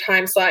had your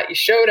time slot, you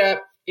showed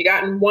up, you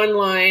got in one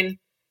line.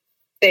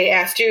 They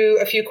asked you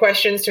a few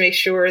questions to make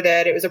sure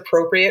that it was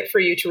appropriate for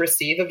you to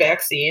receive a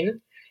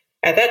vaccine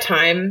at that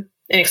time,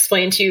 and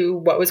explained to you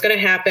what was going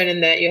to happen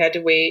and that you had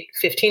to wait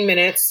 15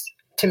 minutes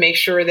to make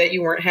sure that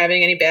you weren't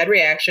having any bad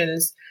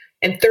reactions,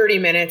 and 30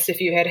 minutes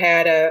if you had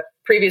had a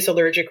previous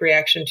allergic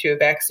reaction to a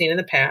vaccine in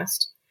the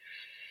past.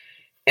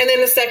 And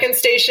then the second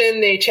station,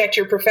 they checked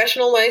your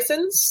professional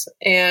license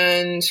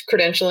and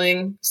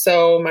credentialing.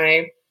 So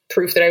my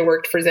proof that I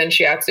worked for Zen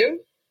Shiatsu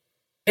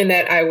and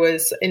that I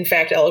was, in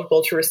fact,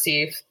 eligible to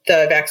receive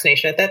the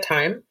vaccination at that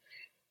time.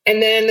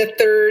 And then the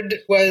third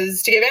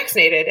was to get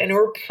vaccinated. And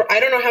I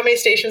don't know how many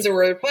stations there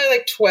were probably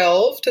like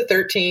 12 to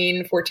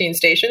 13, 14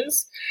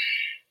 stations.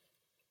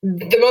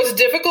 The most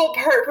difficult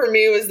part for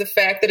me was the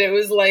fact that it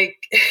was like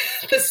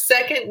the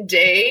second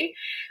day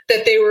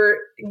that they were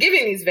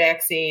giving these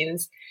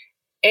vaccines,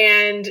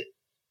 and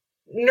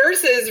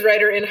nurses,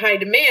 right, are in high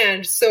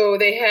demand. So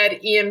they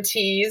had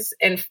EMTs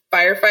and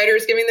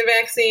firefighters giving the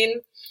vaccine.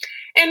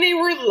 And they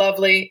were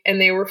lovely and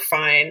they were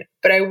fine.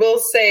 But I will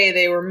say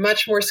they were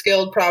much more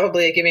skilled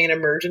probably at giving an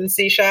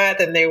emergency shot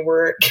than they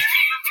were giving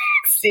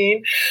a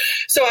vaccine.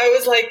 So I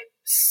was like,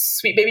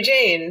 sweet baby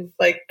Jane,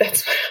 like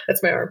that's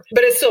my arm.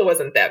 But it still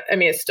wasn't that. I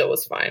mean, it still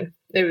was fine.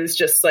 It was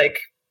just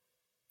like,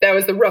 that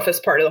was the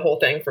roughest part of the whole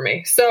thing for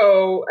me.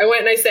 So I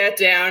went and I sat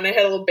down. I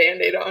had a little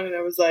Band-Aid on and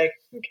I was like,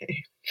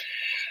 okay.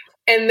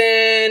 And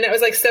then it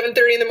was like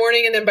 7:30 in the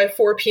morning. And then by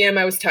 4 p.m.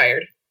 I was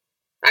tired.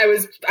 I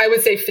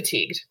would say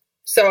fatigued.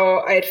 So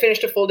I had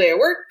finished a full day of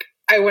work.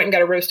 I went and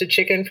got a roasted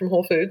chicken from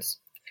Whole Foods.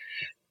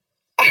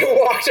 I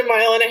walked 1.5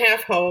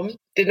 miles home,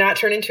 did not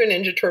turn into a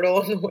Ninja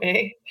Turtle on the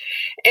way.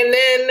 And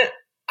then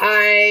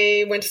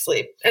I went to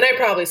sleep. And I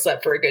probably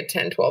slept for a good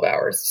 10, 12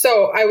 hours.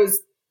 So I was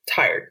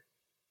tired.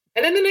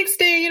 And then the next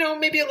day,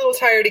 maybe a little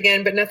tired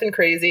again, but nothing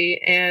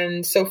crazy.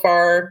 And so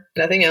far,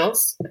 nothing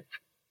else.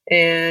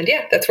 And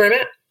yeah, that's where I'm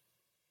at.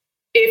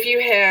 If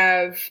you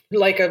have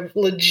like a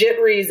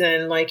legit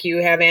reason, like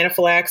you have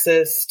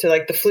anaphylaxis to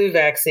like the flu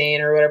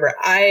vaccine or whatever,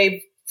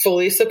 I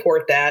fully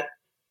support that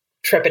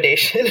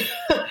trepidation.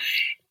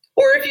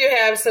 Or if you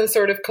have some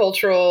sort of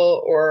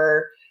cultural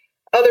or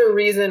other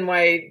reason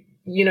why,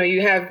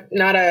 you have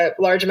not a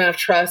large amount of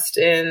trust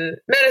in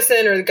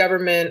medicine or the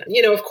government,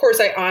 of course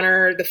I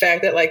honor the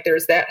fact that like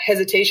there's that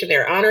hesitation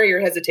there. Honor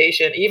your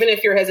hesitation. Even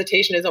if your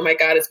hesitation is, oh my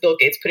God, it's Bill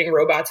Gates putting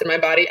robots in my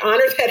body.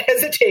 Honor that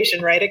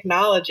hesitation, right?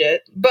 Acknowledge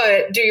it,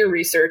 but do your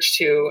research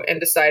too and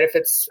decide if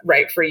it's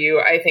right for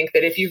you. I think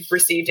that if you've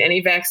received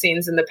any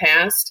vaccines in the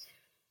past,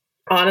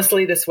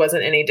 honestly, this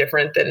wasn't any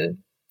different than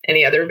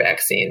any other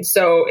vaccine.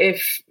 So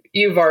if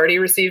you've already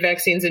received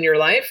vaccines in your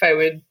life, I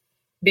would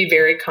be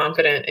very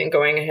confident in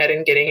going ahead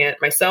and getting it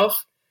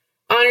myself.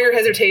 Honor your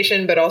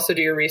hesitation, but also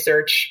do your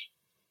research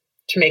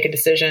to make a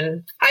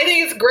decision. I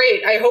think it's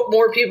great. I hope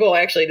more people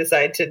actually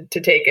decide to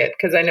take it,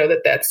 because I know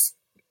that that's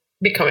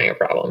becoming a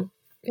problem.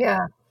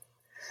 Yeah.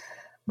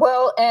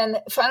 Well, and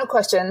final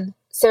question,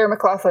 Sarah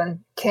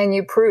McLaughlin, can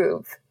you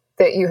prove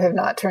that you have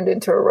not turned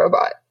into a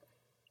robot?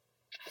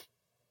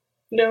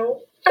 No.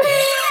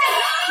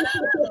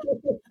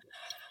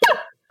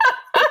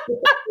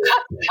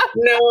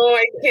 No,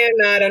 I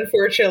cannot.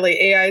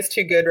 Unfortunately, AI is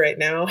too good right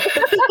now.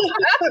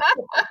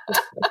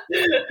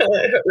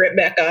 Right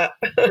back up.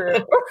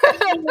 True.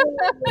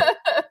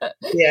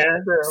 Yeah.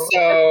 True.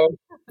 So,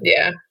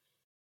 yeah.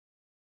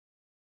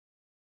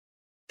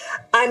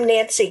 I'm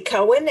Nancy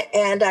Cohen,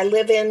 and I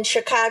live in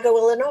Chicago,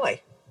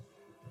 Illinois.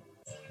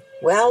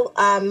 Well,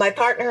 my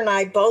partner and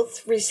I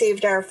both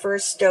received our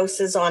first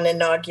doses on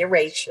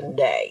Inauguration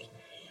Day.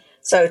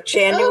 So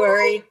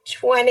January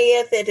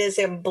 20th, it is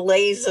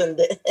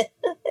emblazoned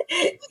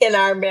in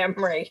our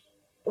memory.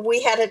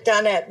 We had it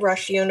done at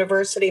Rush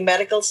University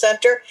Medical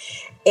Center,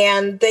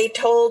 and they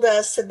told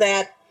us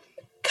that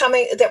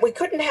we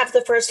couldn't have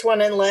the first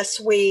one unless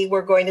we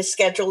were going to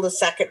schedule the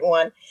second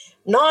one.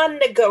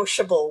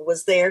 Non-negotiable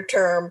was their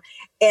term.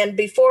 And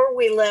before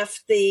we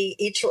left,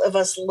 each of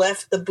us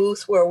left the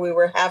booth where we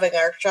were having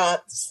our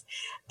shots,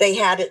 they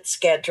had it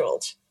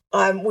scheduled.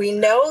 We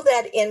know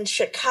that in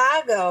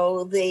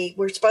Chicago,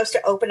 we're supposed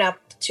to open up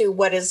to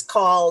what is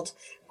called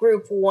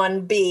Group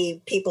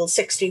 1B, people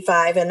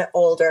 65 and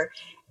older,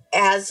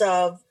 as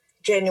of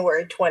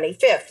January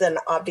 25th, and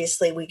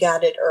obviously we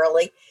got it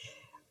early.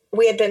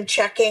 We had been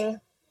checking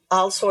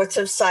all sorts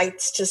of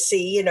sites to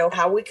see,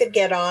 how we could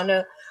get on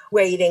a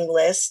waiting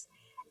list.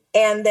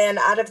 And then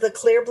out of the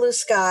clear blue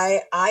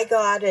sky, I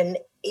got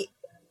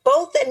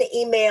both an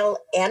email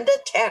and a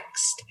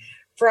text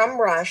from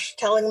Rush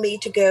telling me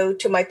to go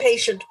to my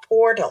patient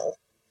portal,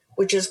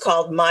 which is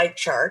called My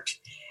Chart.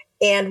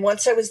 And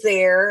once I was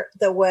there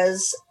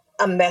was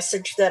a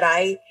message that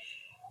I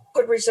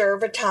could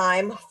reserve a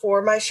time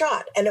for my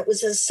shot. And it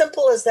was as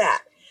simple as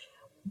that.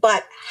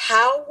 But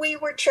how we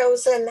were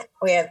chosen,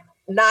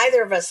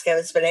 neither of us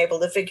has been able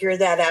to figure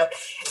that out.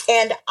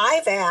 And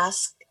I've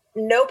asked,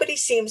 nobody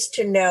seems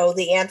to know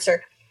the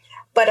answer.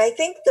 But I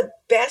think the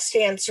best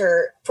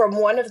answer from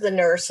one of the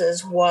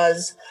nurses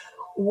was,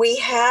 we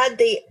had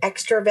the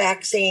extra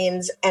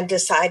vaccines and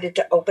decided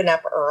to open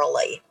up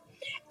early.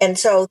 And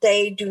so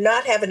they do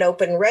not have an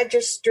open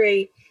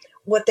registry.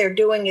 What they're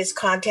doing is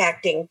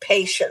contacting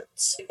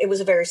patients. It was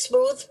a very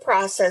smooth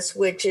process,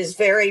 which is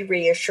very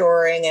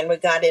reassuring. And we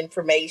got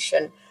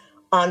information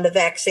on the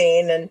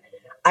vaccine. And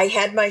I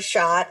had my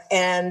shot,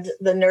 and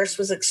the nurse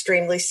was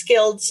extremely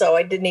skilled, so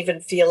I didn't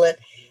even feel it.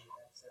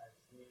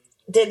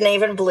 Didn't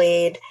even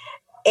bleed.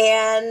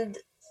 And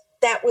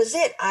that was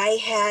it. I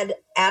had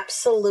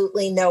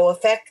absolutely no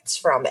effects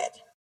from it.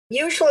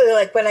 Usually,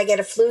 like when I get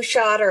a flu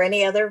shot or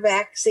any other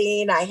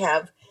vaccine, I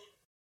have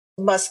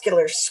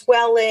muscular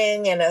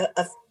swelling and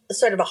a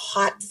sort of a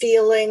hot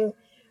feeling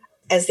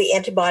as the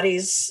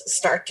antibodies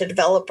start to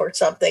develop or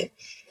something.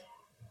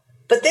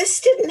 But this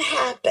didn't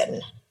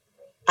happen.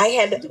 I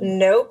had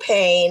no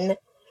pain,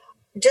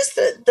 just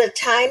the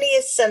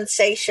tiniest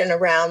sensation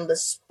around the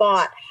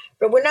spot.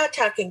 But we're not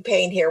talking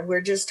pain here.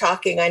 We're just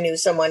talking, I knew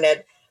someone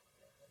had,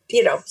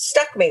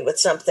 stuck me with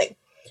something.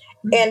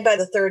 Mm-hmm. And by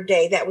the third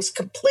day, that was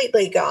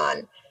completely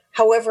gone.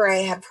 However, I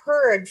have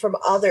heard from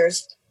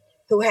others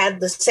who had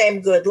the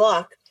same good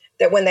luck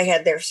that when they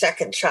had their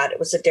second shot, it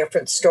was a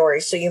different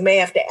story. So you may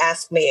have to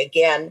ask me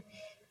again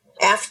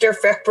after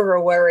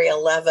February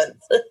 11th.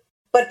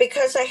 But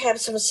because I have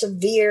some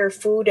severe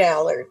food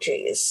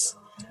allergies,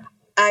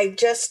 I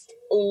just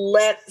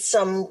let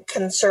some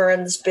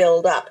concerns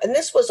build up. And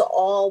this was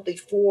all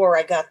before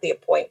I got the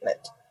appointment.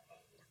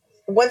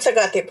 Once I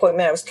got the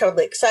appointment, I was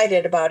totally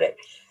excited about it.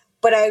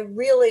 But I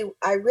really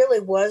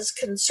was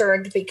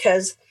concerned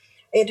because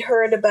I'd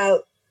heard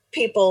about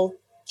people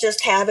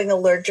just having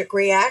allergic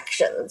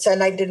reactions,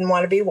 and I didn't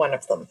want to be one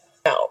of them.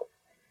 No.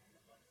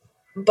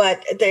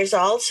 But there's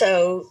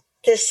also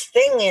this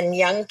thing in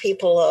young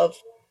people of,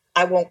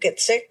 I won't get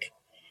sick.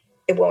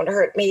 It won't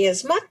hurt me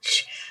as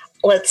much.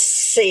 Let's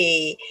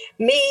see.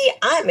 Me,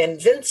 I'm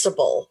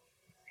invincible.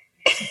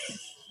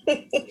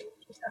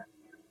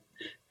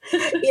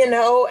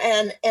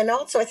 And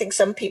also I think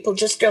some people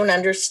just don't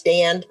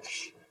understand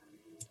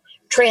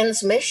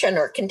transmission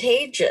or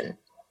contagion.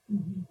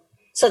 Mm-hmm.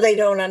 So they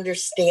don't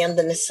understand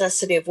the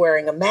necessity of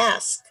wearing a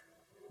mask.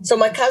 So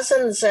my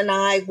cousins and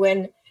I,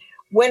 when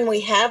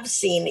we have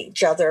seen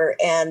each other,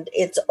 and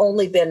it's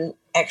only been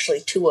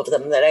actually two of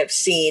them that I've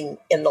seen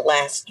in the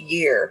last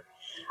year,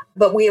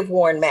 but we have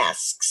worn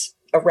masks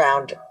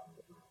around.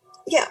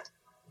 Yeah,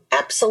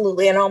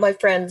 absolutely. And all my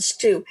friends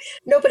too.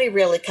 Nobody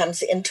really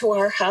comes into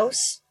our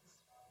house.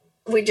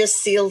 We just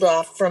sealed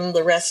off from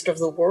the rest of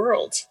the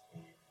world.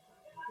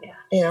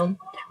 Yeah.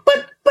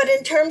 But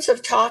in terms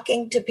of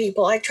talking to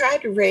people, I try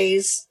to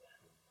raise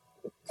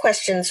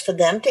questions for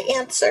them to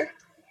answer,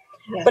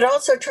 but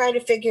also try to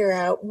figure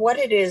out what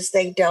it is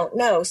they don't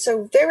know.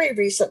 So very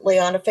recently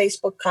on a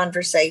Facebook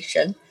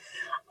conversation,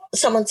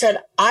 someone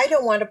said, I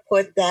don't want to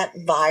put that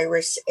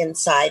virus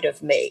inside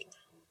of me,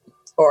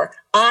 or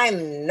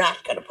I'm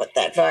not going to put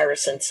that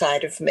virus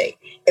inside of me.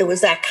 It was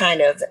that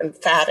kind of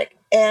emphatic.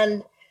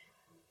 And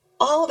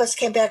all of us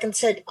came back and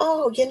said,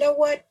 oh, you know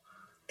what?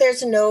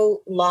 There's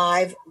no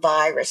live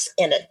virus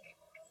in it.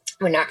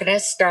 We're not going to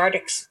start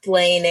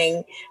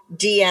explaining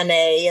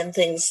DNA and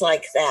things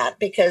like that,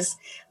 because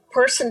a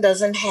person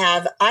doesn't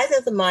have either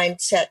the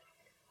mindset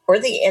or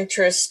the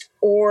interest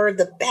or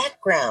the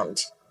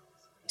background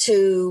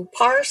to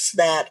parse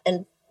that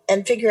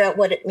and figure out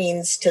what it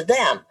means to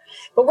them.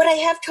 But what I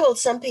have told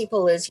some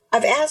people is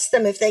I've asked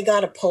them if they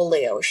got a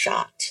polio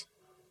shot,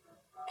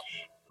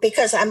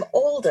 because I'm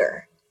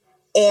older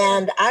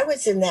and I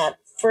was in that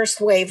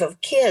first wave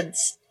of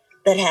kids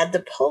that had the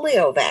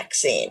polio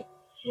vaccine.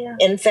 Yeah.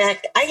 In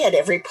fact, I had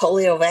every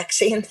polio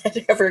vaccine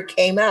that ever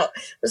came out.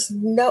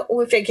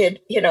 We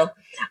figured,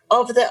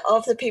 of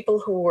the people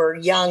who were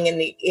young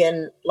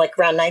in like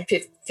around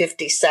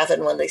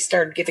 1957 when they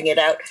started giving it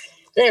out,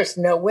 there's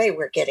no way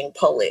we're getting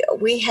polio.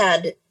 We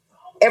had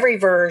every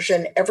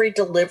version, every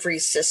delivery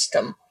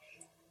system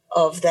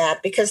of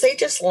that, because they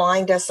just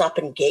lined us up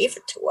and gave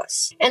it to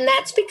us. And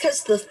that's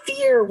because the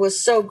fear was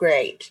so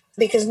great,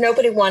 because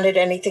nobody wanted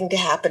anything to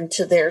happen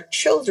to their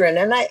children.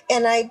 And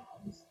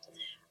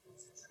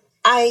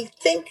I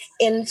think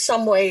in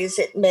some ways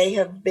it may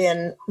have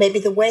been maybe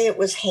the way it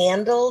was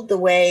handled, the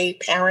way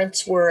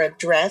parents were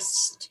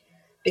addressed,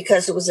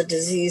 because it was a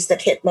disease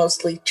that hit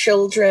mostly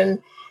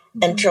children.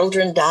 and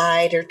children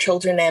died, or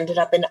children ended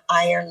up in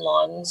iron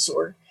lungs,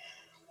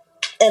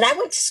 and I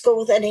went to school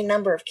with any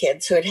number of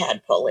kids who had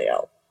had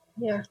polio.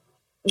 Yeah.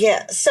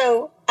 Yeah.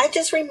 So I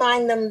just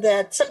remind them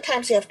that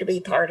sometimes you have to be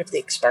part of the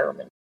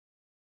experiment.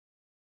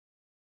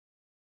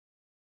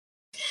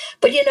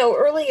 But,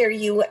 earlier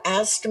you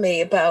asked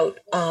me about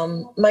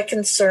my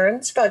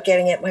concerns about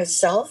getting it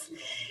myself.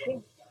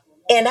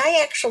 And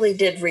I actually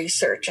did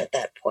research at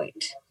that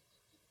point.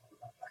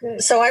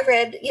 Good. So I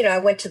read, I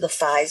went to the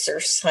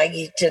Pfizer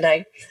site and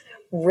I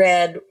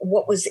read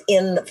what was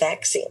in the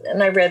vaccine,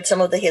 and I read some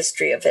of the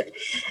history of it.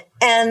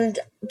 And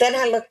then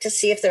I looked to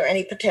see if there were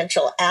any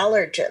potential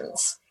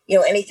allergens,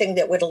 anything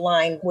that would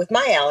align with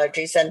my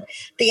allergies. And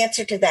the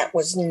answer to that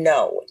was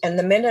no. And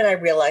the minute I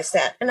realized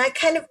that, and I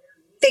kind of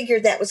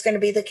figured that was going to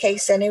be the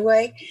case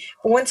anyway.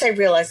 But once I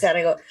realized that,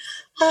 I go,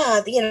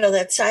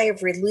 that sigh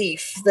of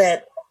relief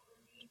that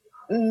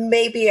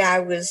maybe I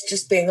was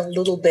just being a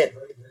little bit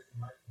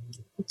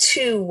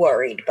too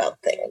worried about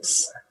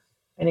things.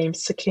 My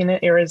name's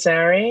Sakinah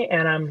Irizarry,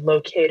 and I'm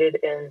located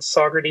in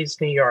Saugerties,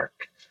 New York,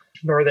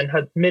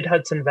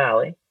 mid-Hudson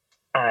Valley.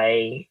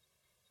 I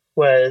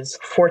was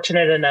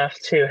fortunate enough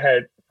to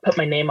have put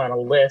my name on a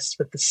list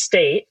with the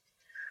state.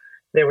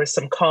 There was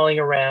some calling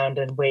around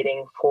and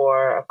waiting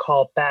for a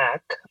call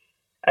back.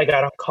 I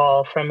got a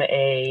call from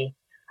a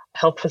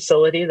health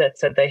facility that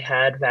said they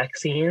had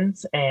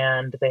vaccines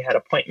and they had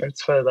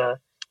appointments for the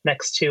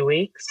next 2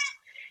 weeks.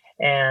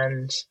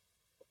 And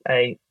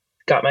I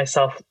got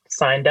myself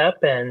signed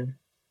up and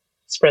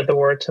spread the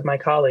word to my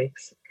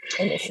colleagues.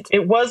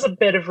 It was a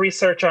bit of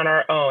research on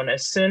our own.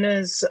 As soon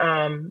as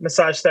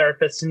massage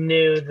therapists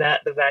knew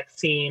that the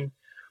vaccine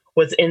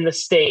was in the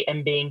state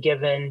and being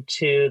given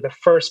to the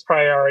first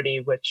priority,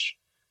 which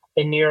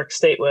in New York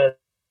State was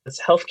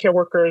healthcare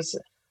workers,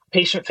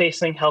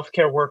 patient-facing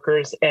healthcare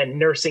workers, and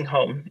nursing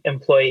home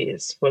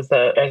employees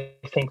I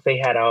think they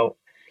had a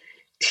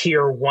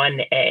tier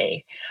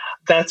 1A.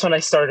 That's when I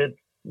started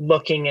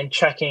looking and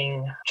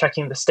checking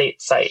the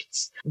state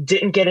sites.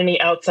 Didn't get any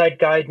outside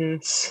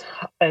guidance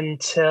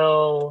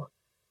until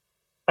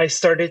I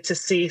started to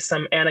see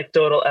some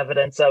anecdotal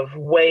evidence of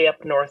way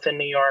up north in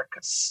New York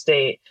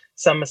State,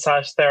 some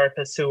massage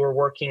therapists who were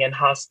working in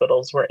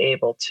hospitals were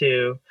able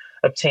to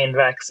obtain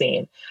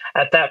vaccine.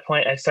 At that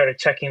point, I started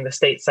checking the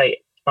state site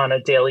on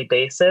a daily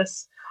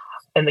basis.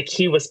 And the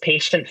key was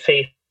patient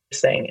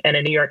facing. And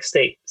in New York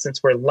State,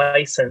 since we're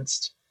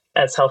licensed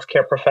as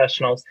healthcare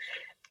professionals,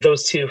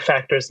 those two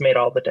factors made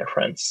all the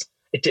difference.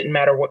 It didn't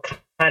matter what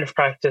kind of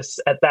practice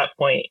at that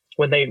point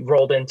when they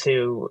rolled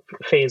into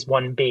phase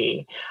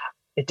 1B.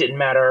 It didn't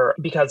matter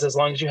because as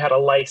long as you had a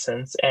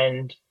license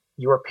and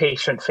you were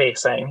patient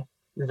facing,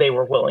 they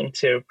were willing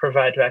to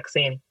provide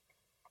vaccine.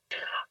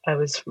 I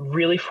was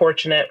really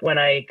fortunate when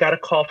I got a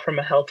call from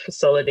a health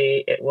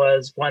facility. It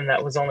was one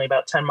that was only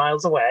about 10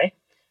 miles away.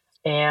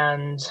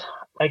 And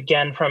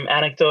again, from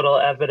anecdotal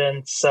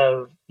evidence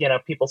of,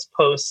 people's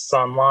posts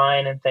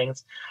online and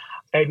things,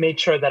 I made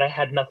sure that I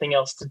had nothing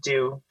else to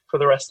do for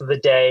the rest of the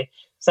day.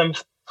 Some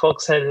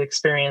folks had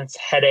experienced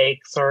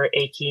headaches or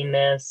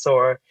achiness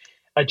or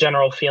a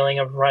general feeling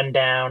of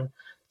rundown.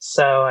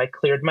 So I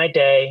cleared my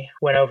day,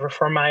 went over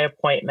for my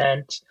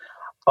appointment.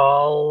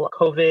 All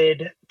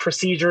COVID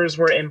procedures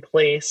were in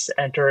place,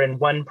 enter in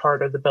one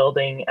part of the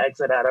building,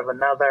 exit out of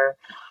another.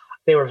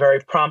 They were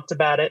very prompt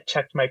about it,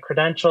 checked my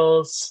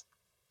credentials,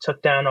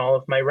 took down all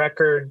of my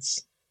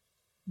records,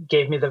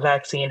 gave me the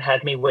vaccine,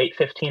 had me wait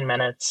 15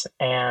 minutes.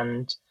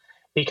 And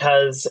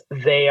because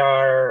they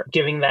are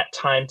giving that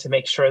time to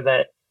make sure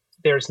that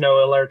there's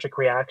no allergic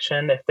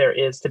reaction, if there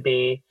is to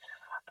be,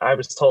 I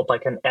was told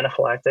like an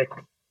anaphylactic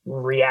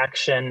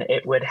reaction,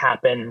 it would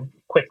happen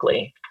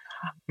quickly.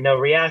 No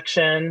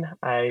reaction.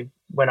 I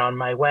went on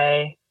my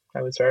way.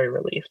 I was very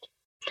relieved.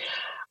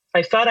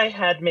 I thought I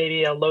had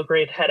maybe a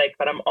low-grade headache,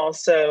 but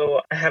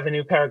I have a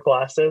new pair of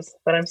glasses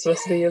that I'm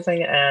supposed to be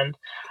using, and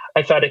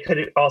I thought it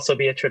could also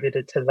be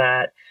attributed to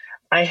that.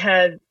 I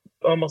had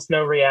almost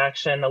no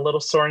reaction, a little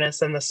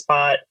soreness in the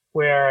spot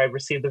where I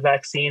received the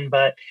vaccine,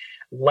 but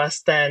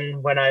less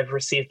than when I've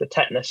received the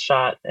tetanus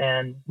shot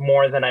and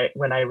more than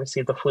when I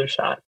received the flu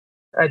shot.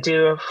 I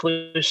do a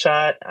flu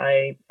shot.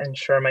 I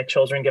ensure my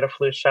children get a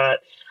flu shot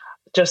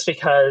just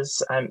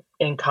because I'm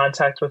in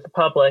contact with the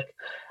public.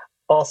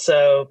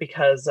 Also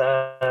because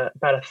about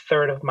a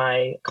third of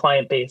my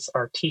client base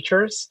are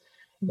teachers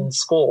in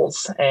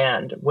schools,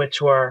 and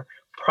which were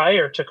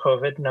prior to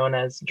COVID known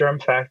as germ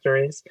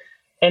factories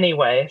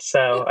anyway.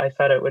 So I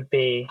thought it would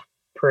be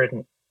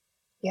prudent.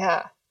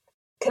 Yeah.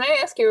 Can I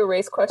ask you a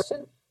race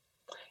question?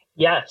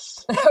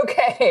 Yes.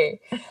 Okay.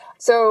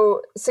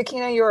 So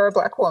Sakinah, you're a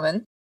Black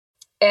woman.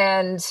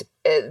 And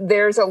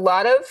there's a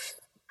lot of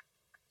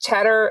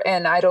chatter,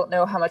 and I don't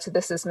know how much of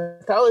this is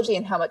mythology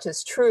and how much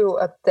is true,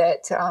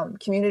 that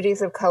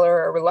communities of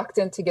color are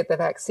reluctant to get the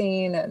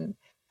vaccine and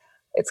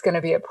it's going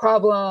to be a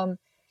problem.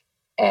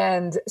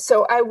 And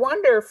so I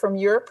wonder, from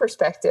your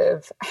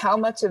perspective, how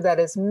much of that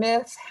is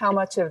myth, how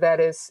much of that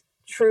is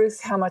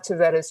truth, how much of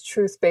that is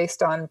truth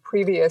based on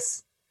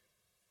previous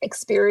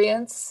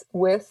experience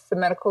with the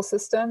medical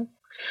system?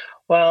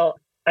 Well,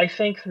 I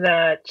think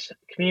that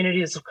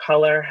communities of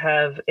color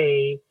have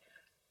a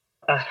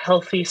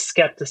healthy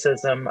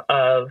skepticism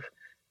of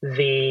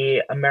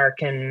the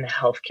American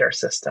healthcare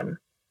system.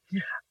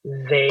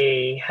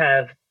 They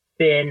have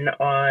been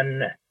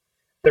on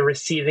the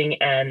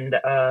receiving end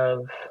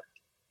of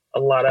a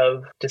lot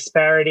of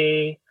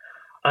disparity,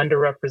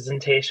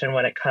 underrepresentation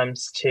when it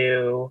comes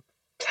to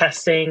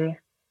testing,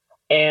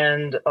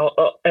 and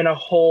a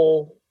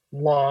whole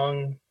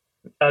long,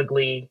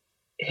 ugly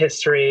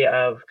history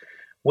of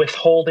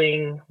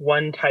withholding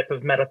one type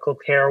of medical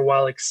care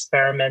while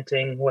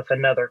experimenting with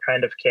another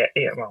kind of care,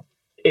 well,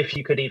 if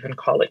you could even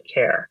call it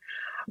care,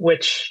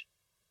 which,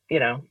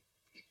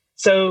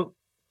 so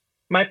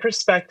my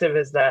perspective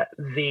is that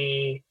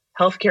the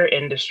healthcare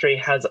industry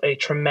has a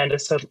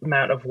tremendous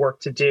amount of work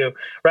to do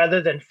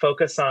rather than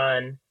focus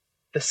on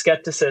the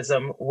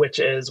skepticism, which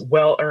is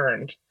well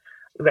earned,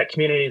 that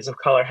communities of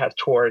color have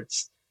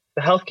towards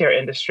the healthcare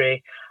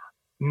industry.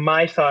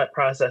 My thought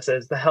process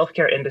is the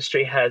healthcare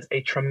industry has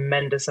a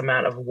tremendous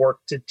amount of work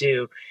to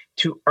do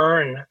to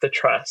earn the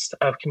trust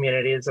of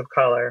communities of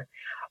color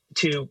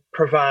to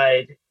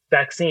provide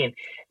vaccine.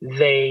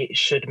 They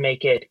should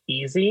make it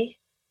easy.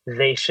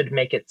 They should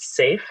make it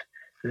safe.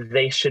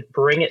 They should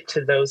bring it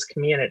to those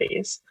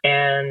communities.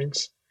 And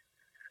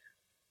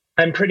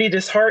I'm pretty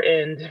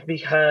disheartened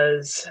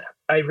because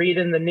I read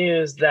in the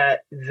news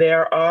that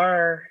there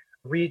are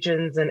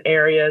regions and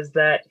areas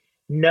that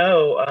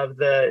know of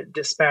the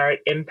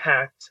disparate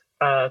impact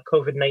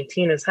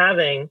COVID-19 is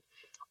having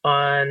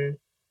on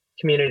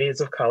communities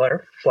of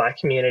color, Black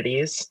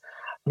communities,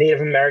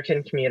 Native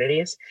American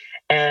communities.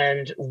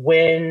 And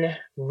when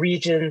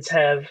regions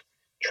have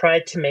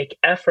tried to make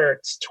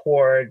efforts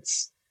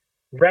towards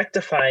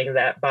rectifying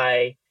that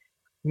by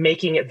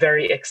making it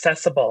very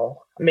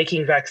accessible,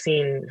 making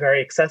vaccine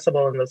very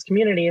accessible in those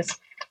communities,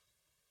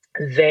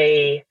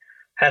 they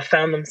have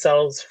found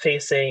themselves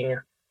facing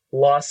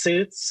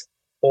lawsuits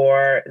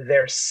or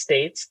their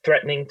states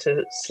threatening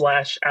to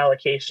slash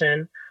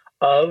allocation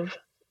of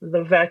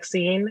the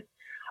vaccine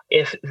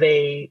if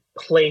they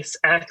place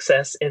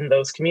access in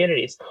those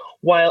communities.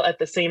 While at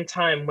the same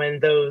time, when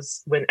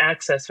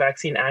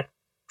vaccine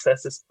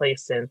access is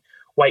placed in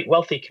white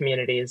wealthy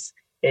communities,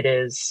 it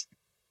is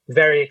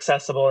very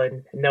accessible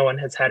and no one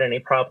has had any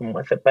problem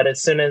with it. But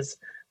as soon as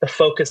the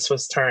focus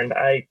was turned,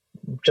 I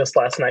just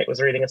last night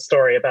was reading a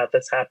story about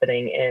this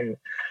happening in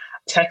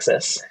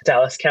Texas.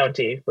 Dallas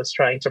County was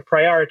trying to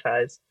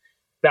prioritize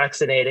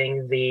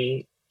vaccinating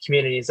the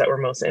communities that were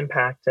most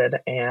impacted.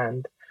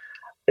 And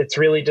it's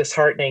really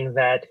disheartening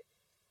that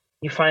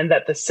you find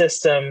that the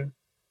system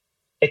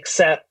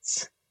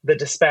accepts the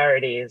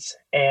disparities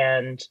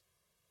and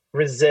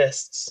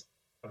resists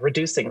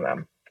reducing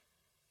them.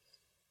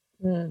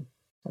 Mm.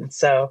 And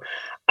so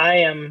I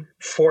am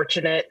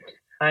fortunate.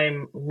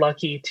 I'm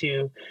lucky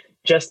to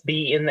just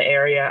be in the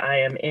area I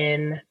am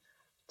in,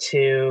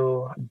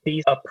 to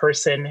be a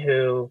person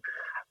who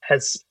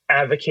has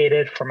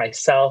advocated for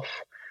myself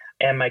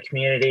and my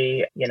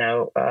community,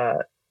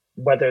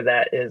 whether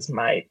that is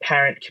my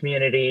parent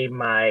community,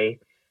 my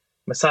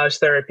massage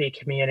therapy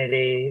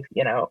community,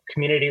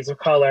 communities of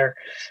color,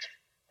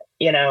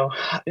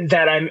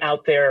 that I'm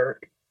out there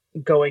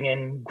going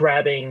and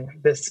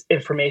grabbing this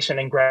information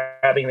and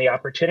grabbing the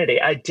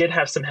opportunity. I did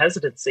have some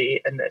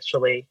hesitancy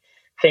initially,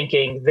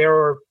 thinking there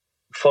are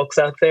folks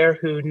out there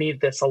who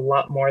need this a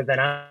lot more than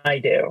I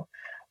do.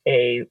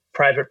 A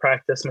private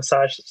practice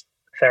massage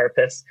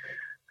therapist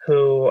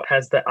who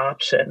has the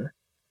option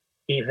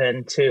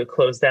even to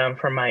close down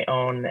for my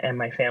own and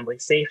my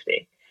family's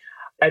safety.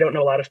 I don't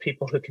know a lot of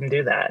people who can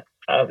do that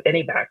of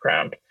any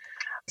background.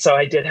 So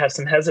I did have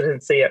some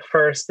hesitancy at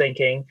first,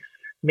 thinking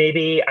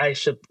maybe I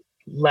should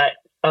let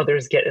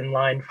others get in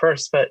line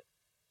first. But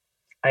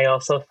I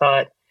also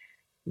thought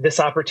this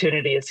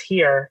opportunity is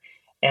here.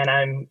 And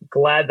I'm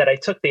glad that I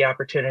took the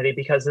opportunity,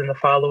 because in the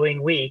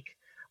following week,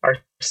 our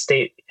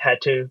state had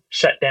to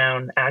shut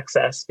down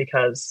access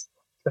because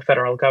the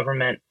federal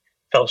government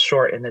fell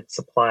short in its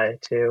supply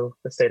to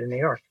the state of New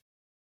York.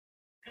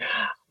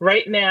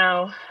 Right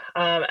now,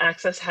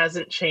 access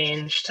hasn't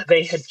changed.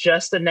 They had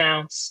just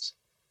announced,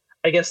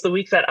 I guess the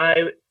week that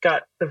I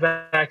got the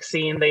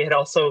vaccine, they had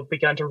also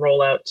begun to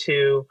roll out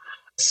to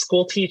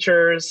school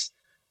teachers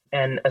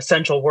and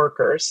essential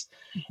workers.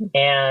 Mm-hmm.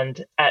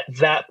 And at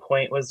that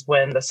point was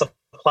when the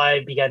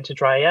supply began to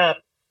dry up,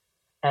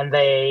 and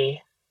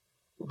they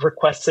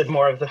requested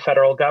more of the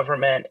federal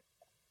government.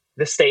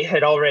 The state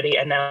had already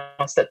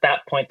announced at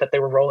that point that they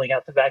were rolling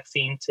out the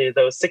vaccine to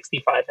those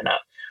 65 and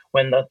up,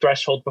 when the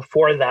threshold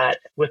before that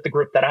with the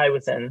group that I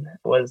was in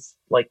was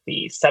like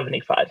the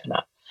 75 and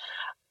up.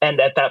 And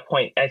at that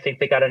point, I think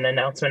they got an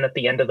announcement at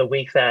the end of the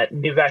week that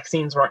new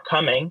vaccines weren't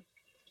coming.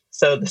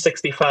 So the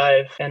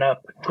 65 and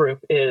up group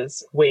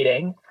is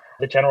waiting.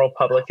 The general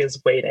public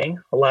is waiting.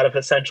 A lot of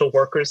essential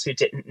workers who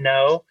didn't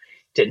know,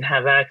 didn't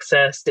have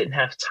access, didn't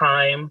have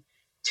time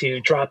to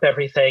drop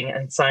everything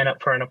and sign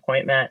up for an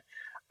appointment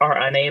are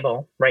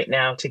unable right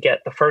now to get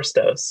the first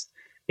dose,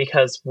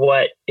 because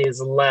what is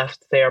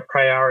left, they are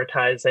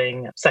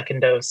prioritizing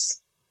second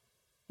dose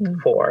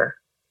for,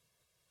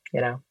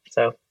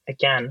 so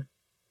again,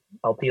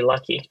 I'll be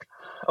lucky.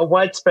 A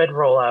widespread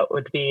rollout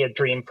would be a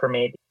dream for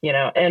me,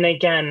 and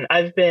again,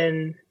 I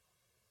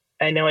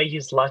know I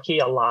use lucky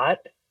a lot,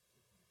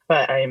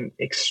 but I'm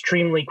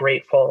extremely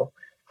grateful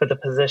for the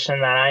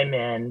position that I'm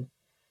in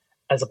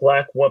as a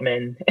Black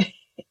woman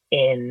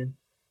in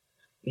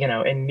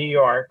New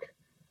York,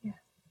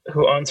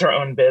 who owns her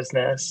own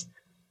business,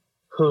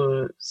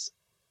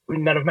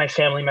 none of my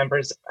family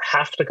members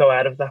have to go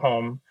out of the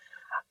home.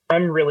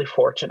 I'm really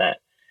fortunate.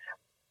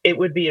 It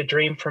would be a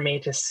dream for me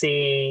to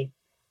see,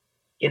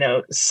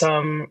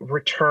 some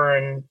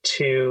return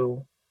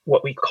to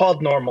what we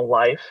called normal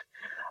life,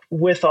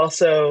 with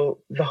also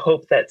the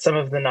hope that some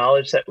of the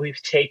knowledge that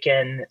we've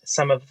taken,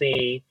 some of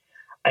the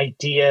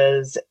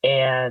ideas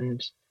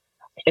and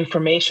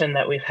information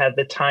that we've had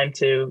the time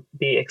to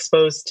be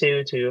exposed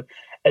to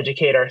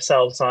educate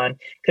ourselves on,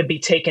 could be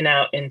taken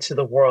out into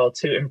the world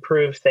to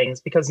improve things,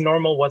 because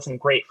normal wasn't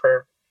great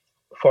for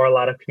a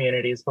lot of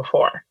communities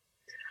before.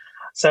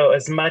 So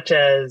as much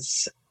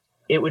as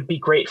it would be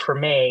great for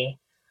me,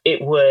 it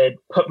would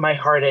put my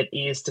heart at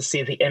ease to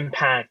see the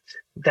impact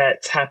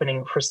that's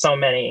happening for so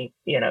many,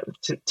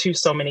 to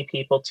so many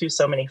people, to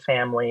so many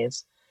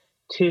families,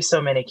 to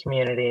so many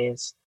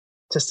communities,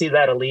 to see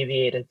that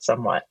alleviated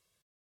somewhat.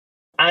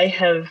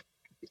 I've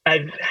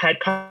had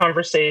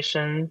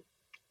conversation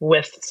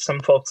with some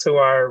folks who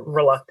are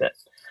reluctant,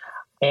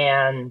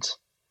 and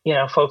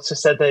folks who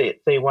said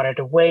they wanted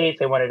to wait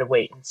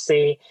and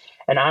see.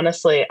 And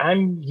honestly,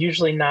 I'm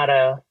usually not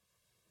a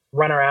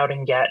runner out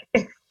and get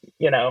the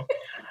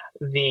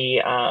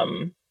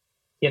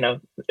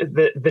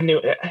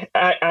new.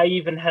 I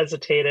even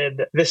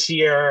hesitated this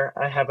year.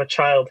 I have a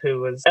child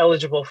who was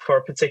eligible for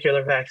a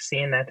particular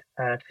vaccine at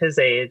his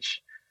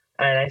age.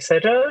 And I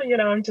said,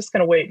 I'm just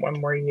going to wait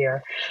one more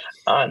year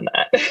on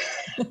that.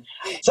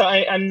 So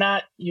I'm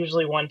not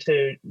usually one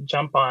to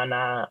jump on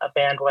a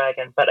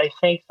bandwagon, but I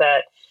think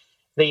that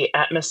the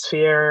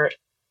atmosphere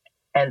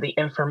and the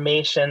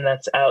information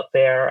that's out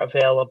there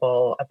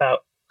available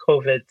about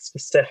COVID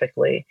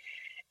specifically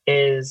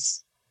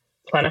is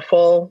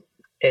plentiful.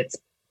 It's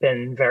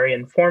been very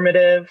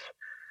informative.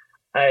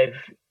 I've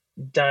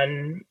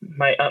done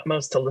my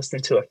utmost to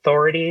listen to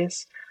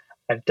authorities.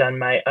 I've done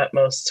my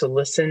utmost to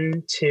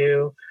listen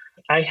to.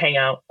 I hang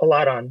out a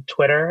lot on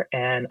Twitter,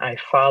 and I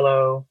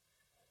follow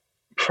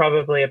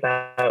probably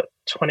about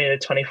 20 to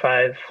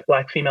 25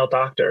 Black female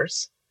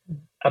doctors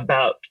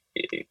about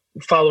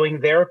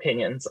following their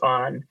opinions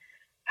on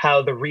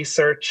how the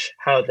research,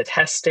 how the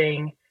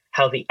testing,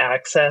 how the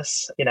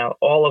access,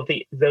 all of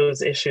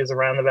those issues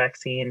around the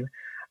vaccine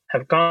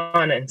have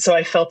gone. And so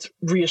I felt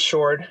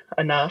reassured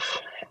enough,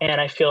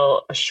 and I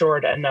feel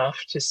assured enough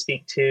to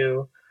speak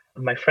to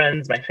my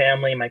friends, my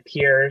family, my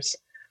peers,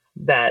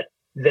 that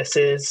this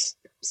is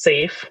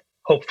safe.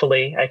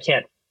 Hopefully, I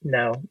can't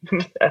know,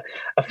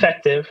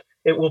 effective.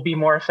 It will be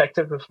more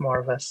effective if more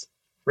of us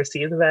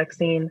receive the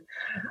vaccine.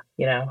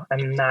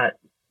 I'm not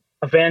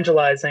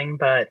evangelizing,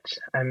 but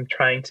I'm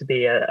trying to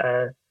be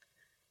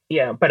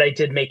but I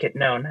did make it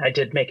known. I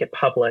did make it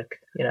public,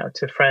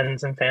 to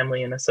friends and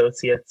family and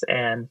associates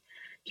and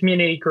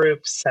community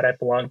groups that I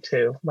belong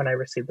to when I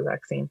received the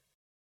vaccine.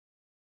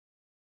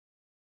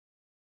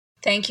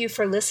 Thank you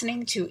for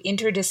listening to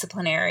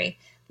Interdisciplinary,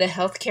 the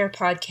healthcare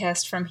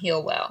podcast from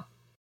HealWell.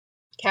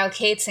 Cal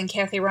Cates and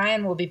Cathy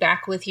Ryan will be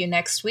back with you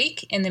next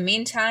week. In the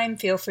meantime,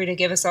 feel free to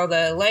give us all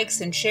the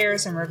likes and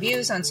shares and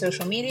reviews on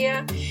social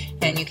media,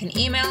 and you can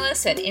email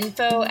us at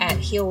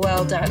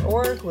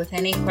info@healwell.org with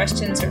any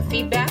questions or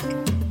feedback,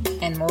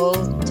 and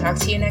we'll talk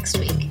to you next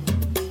week.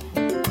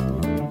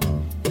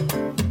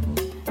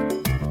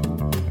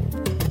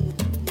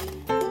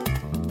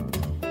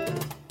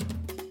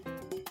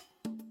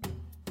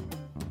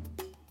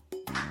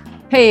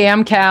 Hey,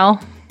 I'm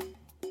Cal.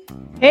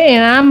 Hey,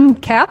 and I'm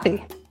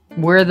Cathy.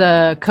 We're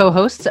the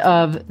co-hosts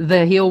of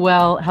the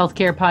HealWell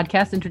Healthcare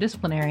Podcast,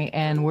 Interdisciplinary,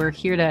 and we're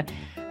here to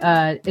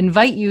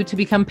invite you to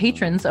become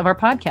patrons of our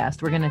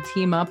podcast. We're going to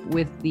team up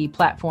with the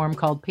platform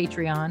called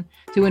Patreon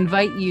to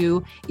invite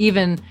you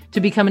even to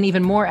become an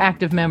even more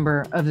active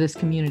member of this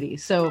community.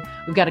 So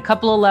we've got a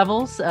couple of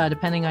levels,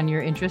 depending on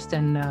your interest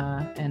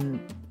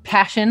and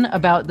passion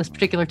about this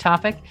particular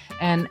topic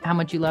and how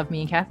much you love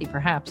me and Cathy,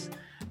 perhaps.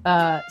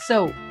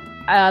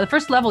 The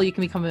first level, you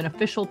can become an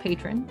official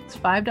patron. It's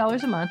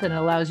 $5 a month, and it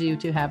allows you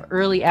to have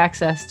early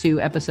access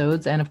to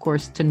episodes and, of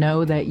course, to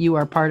know that you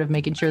are part of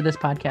making sure this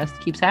podcast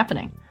keeps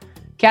happening.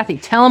 Cathy,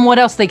 tell them what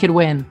else they could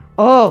win.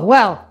 Oh,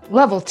 well,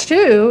 level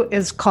 2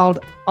 is called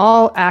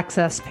All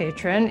Access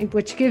Patron,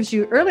 which gives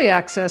you early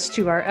access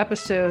to our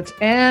episodes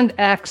and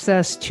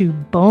access to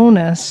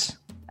bonus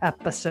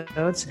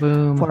episodes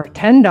for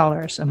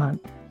 $10 a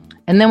month.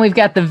 And then we've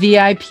got the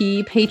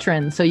VIP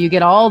patrons. So you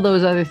get all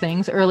those other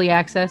things, early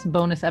access,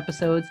 bonus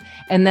episodes,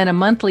 and then a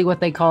monthly, what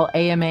they call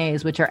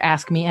AMAs, which are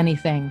Ask Me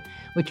Anything,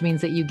 which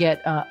means that you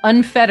get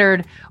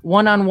unfettered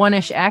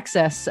one-on-one-ish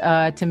access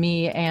to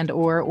me and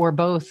or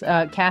both.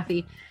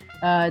 Cathy,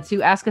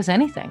 to ask us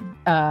anything,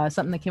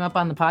 something that came up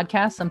on the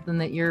podcast, something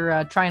that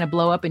you're trying to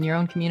blow up in your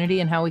own community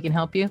and how we can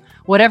help you,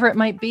 whatever it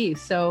might be.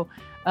 So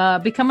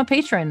become a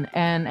patron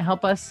and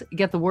help us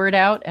get the word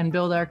out and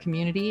build our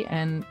community.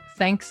 And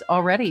thanks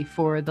already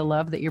for the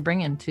love that you're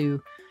bringing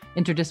to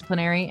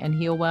Interdisciplinary and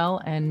Heal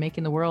Well and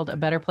making the world a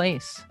better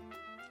place.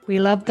 We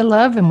love the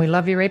love, and we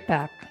love you right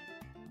back.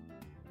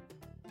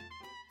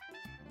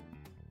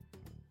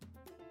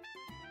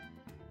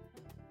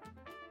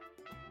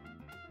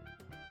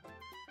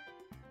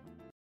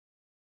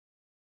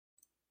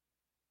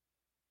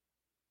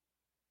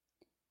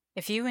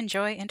 If you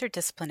enjoy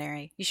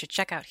Interdisciplinary, you should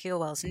check out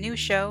HealWell's new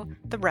show,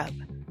 The Rub,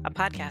 a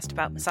podcast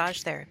about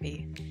massage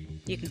therapy.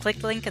 You can click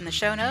the link in the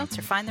show notes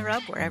or find The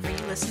Rub wherever you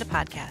listen to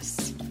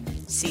podcasts.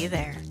 See you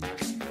there.